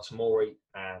full-backs are Tomori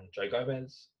and Joe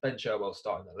Gomez. Ben Chilwell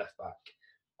starting at left back.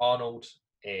 Arnold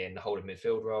in the holding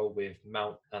midfield role with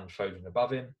Mount and Foden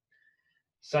above him.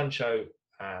 Sancho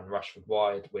and Rashford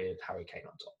wide with Harry Kane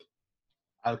on top.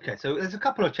 Okay, so there's a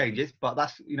couple of changes, but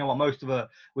that's, you know what, most of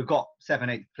we've got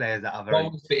 7-8 players that are very...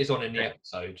 Once it is on in the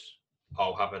episode,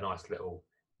 I'll have a nice little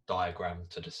diagram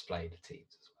to display the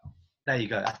teams as well. There you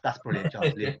go. That's brilliant,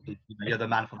 Charles. You're the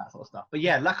man for that sort of stuff. But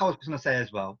yeah, like I was going to say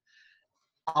as well,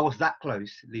 I was that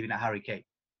close leaving at Harry Kane.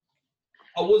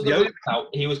 I was going to out.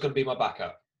 He was going to be my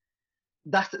backup.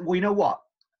 Well, you know what?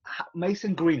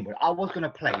 Mason Greenwood, I was going to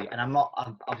play, and I'm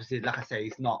obviously, like I say,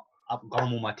 it's not, I've got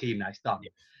him on my team now, it's done. Yeah.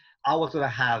 I was going to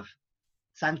have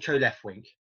Sancho left wing,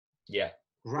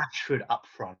 Rashford up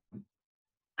front,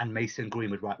 and Mason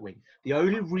Greenwood right wing. The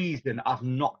only reason I've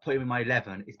not put him in my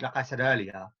 11 is, like I said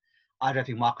earlier, I don't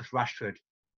think Marcus Rashford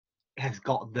has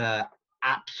got the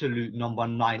absolute number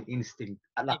 9 instinct.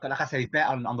 Like I said, he's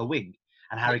better on the wing,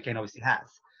 and Harry Kane obviously has.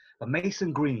 But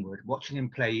Mason Greenwood, watching him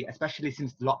play, especially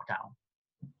since the lockdown,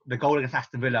 the goal against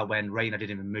Aston Villa when Reina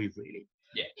didn't even move really,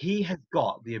 he has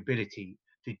got the ability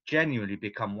to genuinely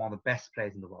become one of the best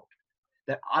players in the world.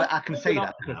 I can say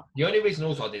that. The only reason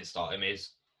also I didn't start him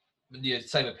is the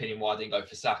same opinion why I didn't go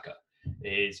for Saka.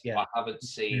 Is I haven't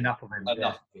seen enough of him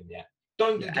yet.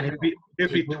 Don't get me wrong. He'll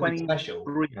be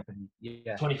 23.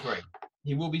 23.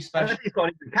 He will be special. I don't think he's not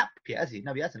even capped yet, has he?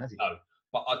 No, he hasn't, has he? No,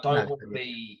 but I don't want to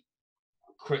be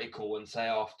critical and say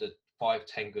after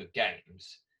 5-10 good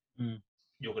games,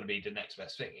 you're going to be the next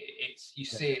best thing. You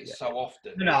see it so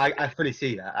often. No, I fully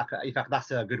see that. In fact, that's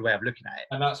a good way of looking at it.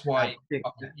 And that's why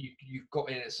you've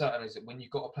got in a certain is that when you've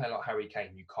got a player like Harry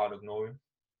Kane, you can't ignore him.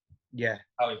 Yeah.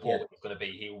 How important it's going to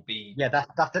be. He will be. Yeah,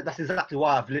 that's exactly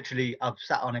why I've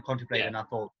sat on and contemplated, and I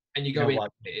thought. And you go in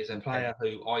it as a player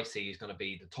who I see is going to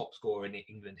be the top scorer in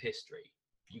England history.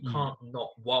 You can't not,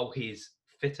 while he's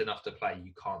fit enough to play,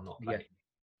 you can't not play him.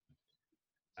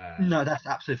 No, that's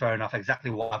absolutely fair enough. Exactly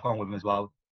what I've gone with him as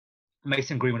well.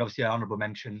 Mason Greenwood, obviously, an honourable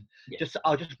mention. Yes.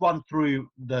 I'll just run through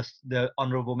the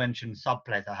honourable mention sub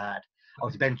players I had.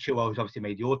 Obviously, Ben Chilwell, who's obviously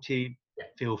made your team.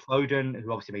 Phil Foden,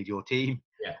 who obviously made your team.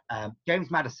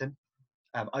 James Maddison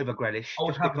over Grealish.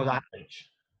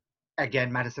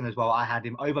 Again, Maddison as well. I had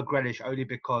him over Grealish only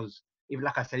because, even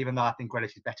like I said, even though I think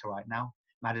Grealish is better right now,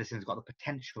 Maddison's got the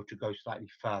potential to go slightly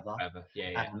further.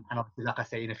 And obviously, like I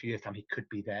say, in a few years' time, he could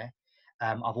be there.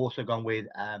 I've also gone with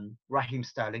Raheem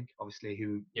Sterling, obviously,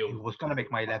 who was going to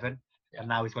make my 11, and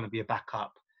now he's going to be a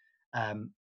backup.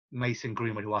 Mason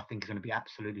Greenwood, who I think is going to be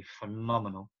absolutely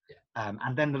phenomenal.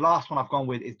 And then the last one I've gone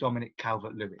with is Dominic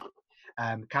Calvert-Lewin.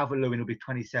 Calvert-Lewin will be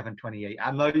 27, 28.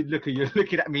 I know you're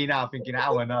looking at me now thinking,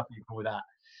 how on earth are you call that?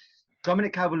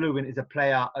 Dominic Calvert-Lewin is a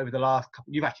player over the last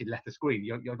couple... You've actually left the screen.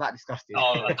 You're that disgusted.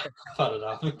 Oh, I don't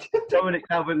know. Dominic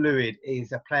Calvert-Lewin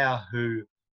is a player who,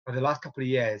 over the last couple of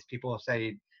years, people are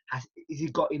saying, has he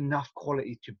got enough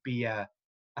quality to be a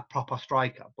proper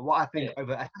striker? But what I think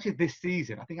especially this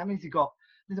season, I think that means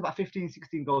there's about 15,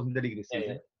 16 goals in the league this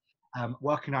season.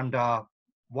 Working under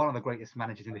one of the greatest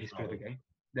managers in the history of the game.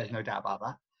 There's no doubt about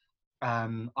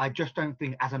that. I just don't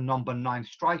think as a number 9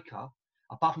 striker,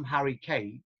 apart from Harry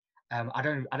Kane, I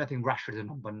don't think Rashford is a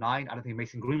number 9. I don't think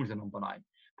Mason Greenwood is a number 9.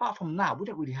 Apart from that, we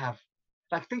don't really have.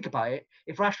 Like, think about it.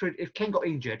 If Kane got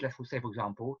injured, let's say, for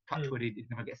example, touchwood, he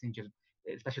never gets injured,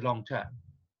 especially long term.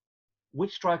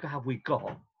 Which striker have we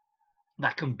got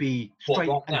that can be straight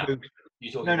and go?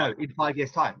 You talking No, about? in 5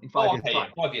 years' time. In Oh, 5 years' okay,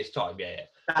 time. yeah, 5 years' time, yeah.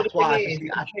 But That's the thing why I is, just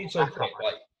think it I can change so back up. quick.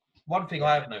 Like, one thing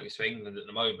I have noticed for England at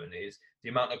the moment is the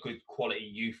amount of good quality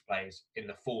youth players in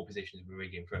the forward positions we're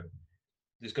rigging through.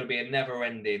 There's going to be a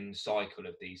never-ending cycle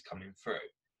of these coming through.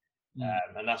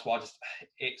 And that's why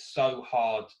it's so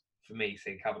hard for me to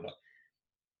think, have a look.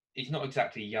 He's not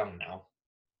exactly young now.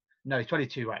 No, he's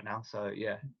 22 right now, so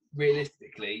yeah.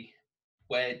 Realistically,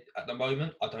 where at the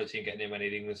moment, I don't see him getting in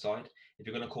any England side. If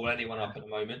you're going to call anyone up at the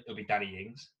moment, it'll be Danny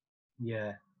Ings.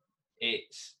 Yeah.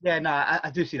 No,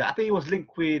 I do see that. I think he was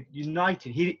linked with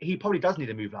United. He probably does need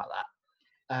a move like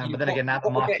that. But then again, now the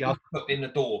Martial put in the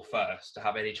door first to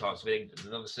have any chance with England.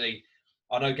 And obviously,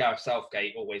 I know Gareth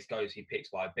Southgate always goes, he picks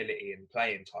by ability and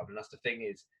playing time. And that's the thing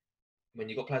is, when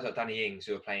you've got players like Danny Ings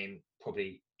who are playing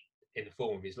probably in the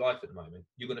form of his life at the moment,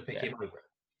 you're going to pick him over it.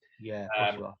 Yeah,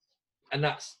 for sure. And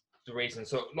that's the reason.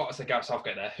 So, like I said, Gareth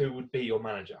Southgate there, who would be your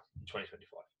manager in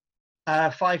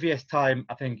 2025? 5 years' time,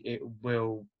 I think it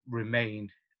will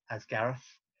remain as Gareth.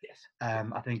 Yes.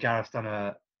 I think Gareth's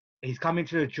he's come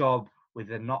into a job with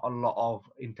not a lot of,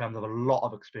 in terms of a lot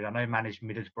of experience. I know he managed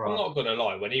Middlesbrough. I'm not going to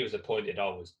lie, when he was appointed, I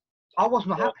was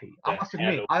not happy. I must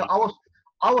admit, I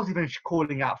was even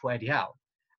calling out for Eddie Howe,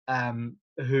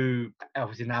 who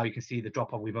obviously now you can see the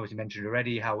drop off. We've obviously mentioned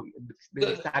already how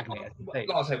it's stagnated. Like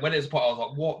I said, when it was part, I was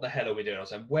like, "What the hell are we doing?" I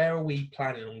said, "Where are we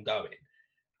planning on going?"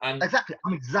 And exactly,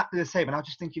 I'm exactly the same. And I was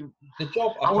just thinking, the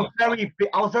job. I was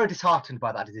very disheartened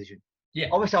by that decision. Yeah.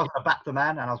 Obviously, I was going to back the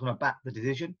man, and I was going to back the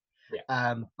decision.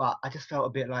 Yeah. But I just felt a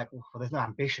bit like, well, there's no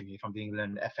ambition here from the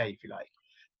England FA, if you like.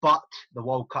 But the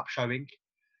World Cup showing,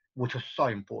 which was so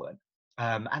important,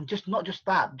 and just not just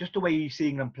that, just the way you see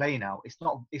England play now. It's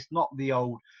not the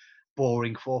old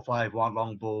boring 4-5-1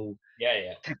 long ball.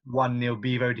 Yeah. 1-0,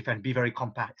 be very defensive, be very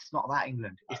compact. It's not that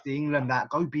England. It's the England that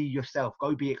go be yourself,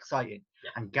 go be exciting.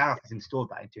 Yeah. And Gareth has installed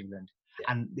that into England,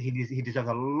 and he deserves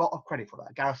a lot of credit for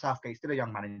that. Gareth Southgate is still a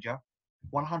young manager.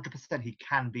 100% he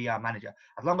can be our manager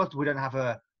as long as we don't have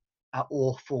a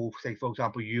awful, say for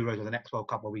example, Euros or the next World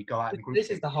Cup where we go out in group.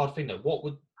 This is the hard thing though. What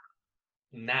would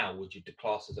you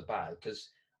class as a bad?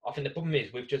 Because I think the problem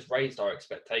is we've just raised our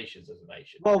expectations as a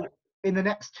nation. Well, in the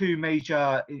next two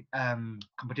major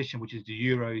competition, which is the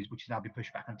Euros, which has now been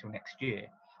pushed back until next year,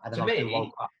 and then the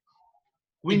World Cup,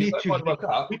 we need to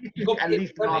at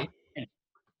least.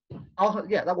 I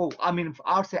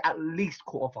would say at least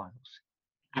quarterfinals.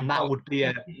 And that would be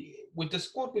with the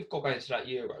squad we've got going to that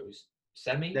Euros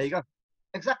semis. There you go.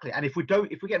 Exactly. And if we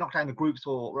get knocked out in the groups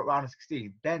or round of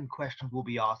 16, then questions will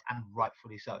be asked, and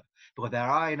rightfully so, because there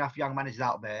are enough young managers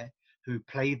out there who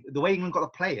play the way England got the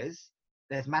players.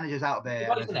 There's managers out there.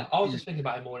 I was just thinking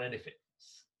about it more than anything.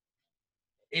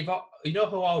 You know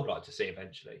who I would like to see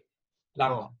eventually,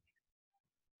 Lampard,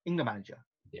 England manager.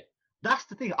 Yeah, that's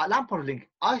the thing. Lampard link.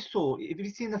 I saw. If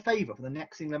you've seen the favour for the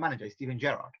next England manager, Steven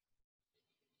Gerrard.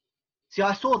 See,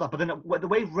 I saw that, but then the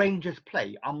way Rangers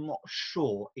play, I'm not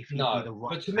sure if he'd be the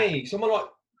right. But to me, someone like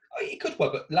he could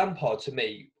work, but Lampard, to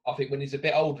me, I think when he's a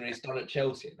bit older and he's done at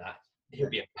Chelsea and that, he'll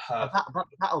be a perfect.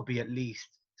 That'll be at least.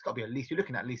 It's got to be at least. You're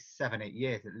looking at least 7-8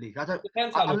 years at least.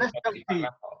 Unless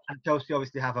Chelsea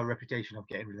obviously have a reputation of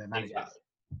getting rid of their managers.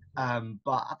 Exactly.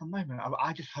 But at the moment,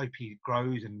 I just hope he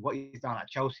grows, and what he's done at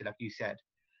Chelsea, like you said,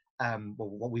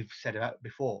 what we've said about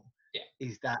before.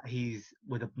 Is that he's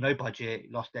with no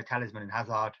budget, lost their talisman in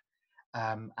Hazard,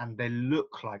 and they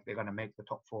look like they're going to make the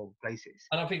top 4 places.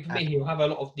 And I think for me, he'll have a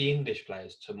lot of the English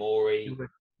players: Tomori,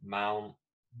 Mount,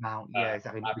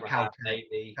 exactly.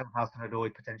 Maybe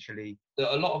Hudson-Odoi potentially.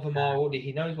 A lot of them are already.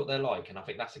 He knows what they're like, and I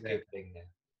think that's a good thing there.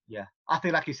 Yeah, I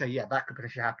think, like you say, that could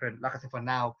potentially happen. Like I said, for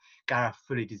now, Gareth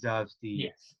fully deserves the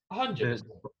 100%.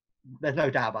 There's no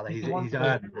doubt about that. He's earned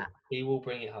that. He will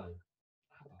bring it home.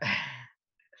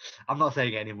 I'm not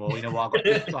saying it anymore. You know what? I've got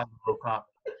this time World Cup.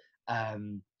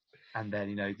 And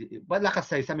then, but like I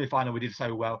say, semi-final we did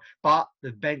so well. But the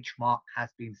benchmark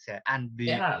has been set, and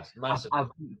it has massively.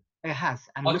 It has.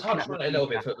 And I'll touch on it a little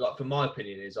bit. For my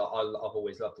opinion, is I've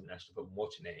always loved international football.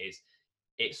 Watching it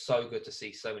it's so good to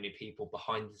see so many people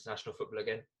behind international football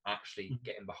again, actually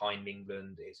getting behind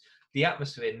England. Is the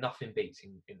atmosphere, nothing beats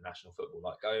in international football.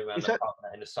 Like going around the park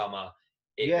in the summer.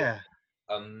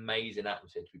 Amazing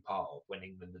atmosphere to be part of when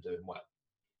England are doing well.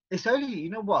 It's only, you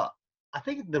know what, I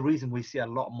think the reason we see a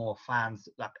lot more fans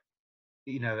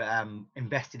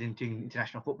invested into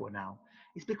international football now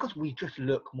is because we just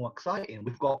look more exciting.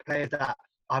 We've got players that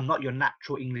are not your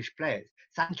natural English players.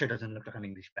 Sancho doesn't look like an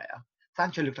English player.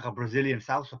 Sancho looks like a Brazilian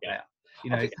salsa player.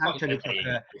 Sancho looks like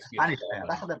a Spanish player.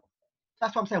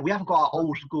 That's what I'm saying. We haven't got our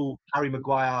old school Harry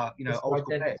Maguire, old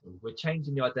school players. We're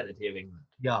changing the identity of England.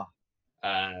 Yeah.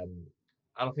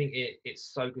 And I think it's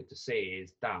so good to see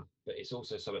is that, but it's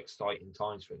also so exciting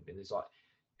times for England. It's like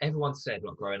everyone said,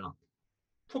 like growing up,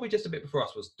 probably just a bit before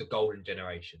us was the golden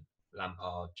generation.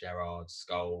 Lampard, Gerrard,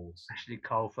 Scholes. Ashley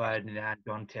Cole, Ferdinand,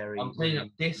 John Terry. I'm saying that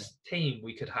this team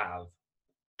we could have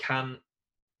can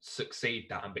succeed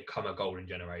that and become a golden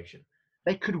generation.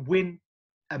 They could win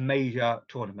a major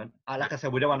tournament. Like I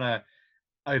said, we don't want to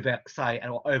overexcite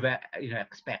or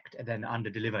expect and then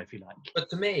under-deliver, if you like. But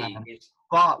to me,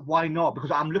 but why not?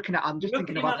 Because I'm just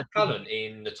thinking about the talent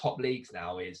in the top leagues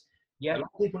now. Is a lot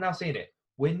of people now seeing it.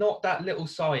 We're not that little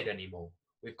side anymore.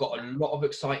 We've got a lot of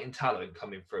exciting talent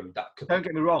coming through. That could don't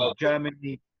get me wrong.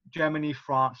 Germany,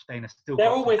 France, Spain are still. They're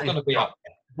always going to be up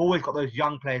there. We've always got those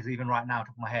young players, even right now, top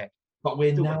of my head. But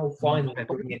we're now finally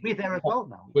we're there as well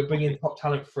now. We're bringing top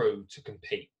talent through to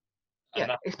compete.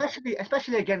 Yeah,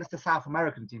 especially against the South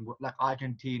American team like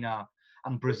Argentina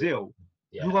and Brazil,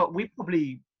 who are we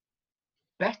probably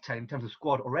better in terms of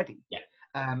squad already. Yeah.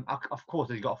 Of course,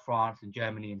 you've got France and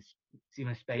Germany and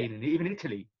even Spain and even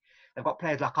Italy. They've got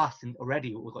players like us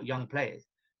already. We've got young players,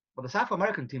 but the South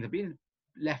American teams have been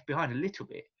left behind a little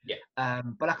bit. Yeah.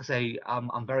 But like I say,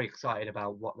 I'm very excited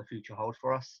about what the future holds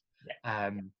for us.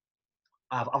 Yeah.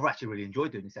 I've actually really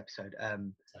enjoyed doing this episode.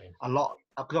 A lot,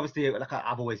 because obviously, like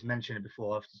I've always mentioned it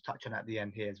before, I've just touched on it at the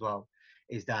end here as well,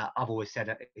 is that I've always said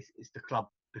that it's the club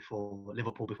before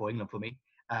Liverpool, before England for me.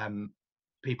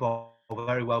 People are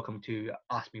very welcome to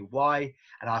ask me why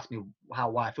and ask me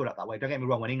why I feel that way. Don't get me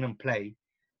wrong, when England play,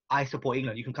 I support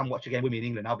England. You can come watch a game with me in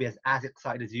England. I'll be as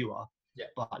excited as you are. Yeah.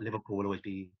 But Liverpool will always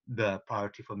be the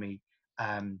priority for me.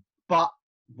 But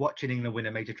watching England win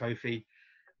a major trophy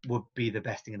would be the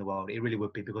best thing in the world. It really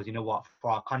would be, because you know what,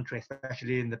 for our country,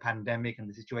 especially in the pandemic and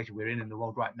the situation we're in the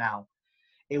world right now,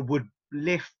 it would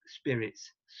lift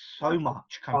spirits so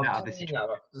much coming out of this situation.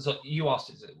 So you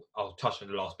asked, I'll touch on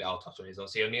the last bit, I'll touch on it. I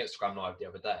see on the Instagram Live the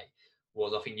other day,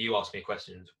 I think you asked me a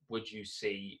question, would you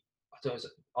see, I don't know, is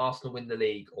it Arsenal win the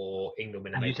league or England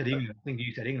win the league? You said England. I think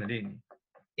you said England, didn't you?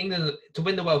 England, to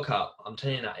win the World Cup, I'm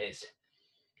telling you that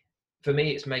for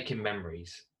me, it's making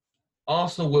memories.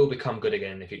 Arsenal will become good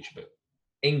again in the future, but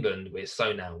England, we're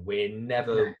so now. We're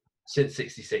never, since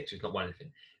 66, we've not won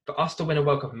anything. For us to win a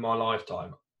World Cup in my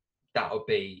lifetime, that would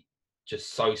be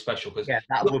just so special. Because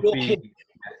that would be. Kid,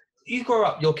 you grow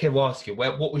up, your kid will ask you,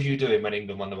 what was you doing when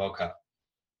England won the World Cup?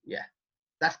 Yeah,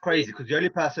 that's crazy, because the only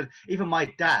person, even my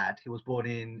dad, who was born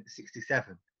in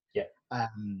 67,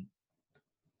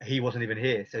 he wasn't even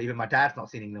here. So even my dad's not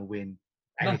seen England win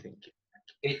anything.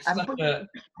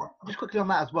 Just quickly on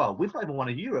that as well, we've not even won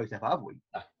a Euros ever, have we?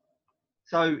 No.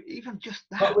 So even just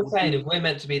that. But we're saying, if we're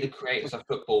meant to be the creators of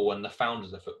football and the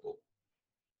founders of football,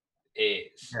 I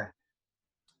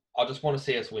just want to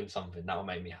see us win something. That will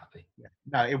make me happy. Yeah.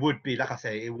 No, it would be, like I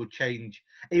say, it would change.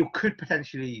 It could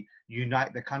potentially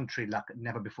unite the country like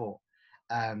never before.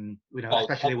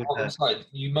 Especially with the.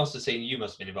 You must have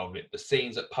been involved with it. The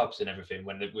scenes at pubs and everything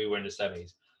when we were in the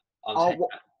semis.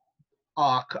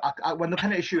 When the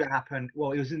penalty shootout happened,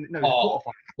 well, it was in the quarterfinals.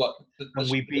 And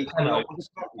we beat. I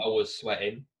was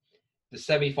sweating. The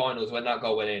semi-finals when that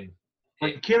goal went in.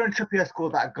 When Kieran Trippier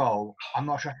scored that goal, I'm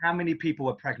not sure how many people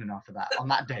were pregnant after that on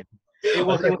that day.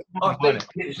 I think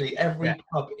literally every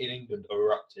pub in England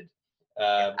erupted.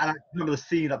 And I remember the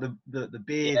scene, like the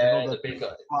beers and all the beers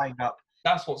flying up.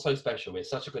 That's what's so special. It's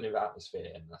such a good atmosphere,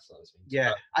 and that's what I was thinking.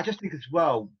 Yeah, I just think as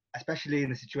well, especially in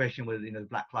the situation with the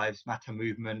Black Lives Matter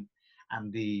movement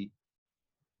and the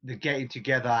getting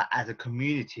together as a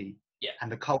community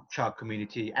and the culture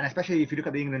community, and especially if you look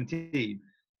at the England team,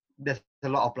 there's a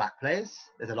lot of black players,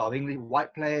 there's a lot of English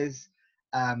white players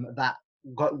that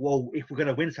if we're going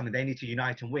to win something, they need to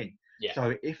unite and win. Yeah.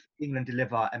 So if England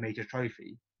deliver a major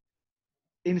trophy,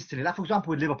 instantly, like for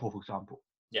example with Liverpool, for example.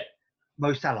 Yeah.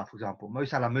 Mo Salah, for example. Mo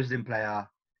Salah, Muslim player,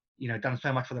 done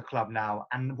so much for the club now.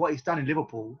 And what he's done in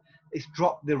Liverpool is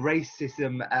dropped the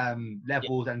racism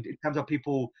levels, and in terms of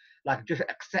people like just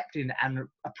accepting and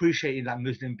appreciating like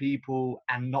Muslim people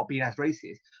and not being as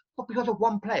racist. But because of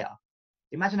one player.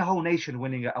 Imagine a whole nation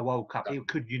winning a World Cup. It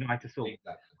could unite us all.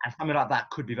 Exactly. And something like that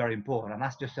could be very important. And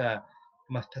that's just from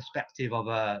a perspective of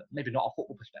maybe not a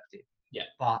football perspective. Yeah.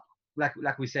 But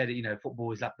like we said,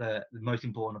 football is like the most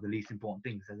important of the least important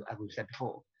things, as we've said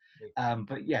before.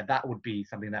 But yeah, that would be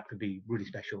something that could be really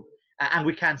special. And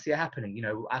we can see it happening.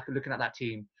 Looking at that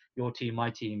team, your team, my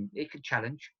team, it could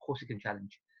challenge. Of course it can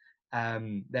challenge.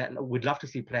 We'd love to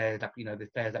see players like, the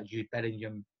players like Jude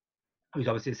Bellingham, who's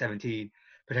obviously 17,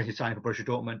 potentially signing for Borussia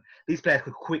Dortmund. These players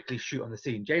could quickly shoot on the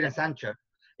scene. Jadon Sancho,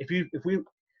 if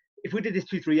we did this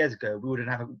 2-3 years ago, we wouldn't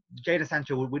have Jadon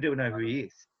Sancho. We don't know who he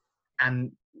is,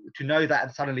 and to know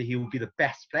that suddenly he will be the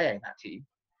best player in that team,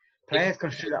 Players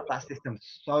can shoot up that system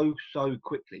so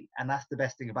quickly, and that's the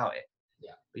best thing about it.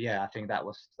 Yeah. But yeah, I think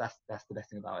that's the best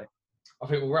thing about it. I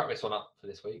think we'll wrap this one up for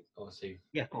this week. Obviously.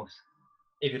 Yeah, of course.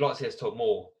 If you'd like to see us talk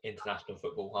more international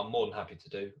football, I'm more than happy to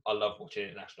do. I love watching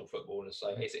international football, and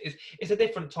so it's a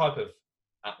different type of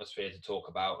atmosphere to talk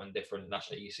about, and different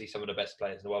national. You see some of the best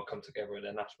players in the world come together in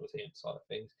their national team side of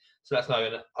things. So let's know.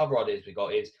 And other ideas we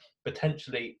got is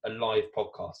potentially a live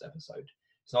podcast episode.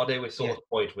 It's an idea we're sort of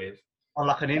toyed with. Or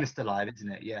like an Insta live,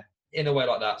 isn't it? Yeah. In a way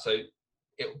like that. So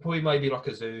it probably may be like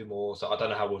a Zoom, or so I don't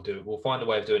know how we'll do it. We'll find a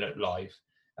way of doing it live.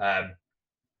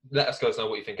 Let us know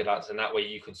what you think of that, and that way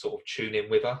you can sort of tune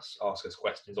in with us, ask us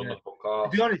questions on the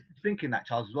podcast. To be honest, thinking that,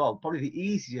 Charles, as well, probably the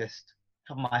easiest,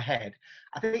 top of my head,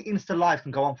 I think Insta Live can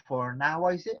go on for an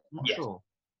hour, is it? I'm not sure.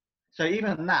 So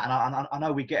even that, and I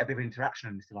know we get a bit of interaction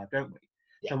on Insta Live, don't we?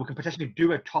 Yeah. So we can potentially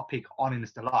do a topic on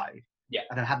Insta Live,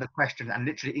 and then have the questions and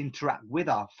literally interact with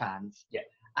our fans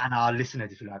and our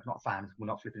listeners, if you like, not fans. We're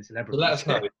not flipping celebrities. So let us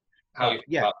know how you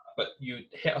think about that. But you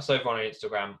hit us over on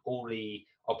Instagram.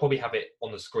 I'll probably have it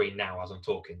on the screen now as I'm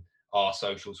talking. Our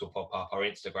socials will pop up, our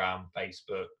Instagram,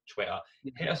 Facebook, Twitter.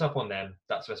 Hit us up on them.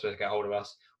 That's the best way to get hold of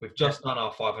us. We've just done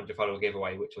our 500 follower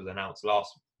giveaway, which was announced I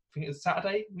think it was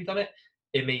Saturday we done it.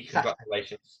 Imi,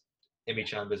 congratulations. Imi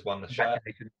Chambers won the shirt.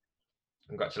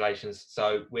 Congratulations.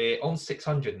 So we're on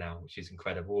 600 now, which is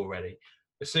incredible already.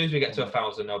 As soon as we get to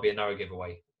 1,000, there'll be another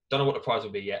giveaway. Don't know what the prize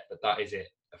will be yet, but that is it.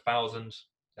 1,000,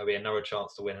 there'll be another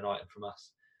chance to win an item from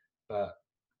us. But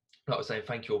like I was saying,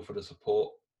 thank you all for the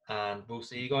support, and we'll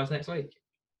see you guys next week.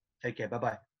 Take care.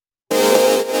 Bye-bye.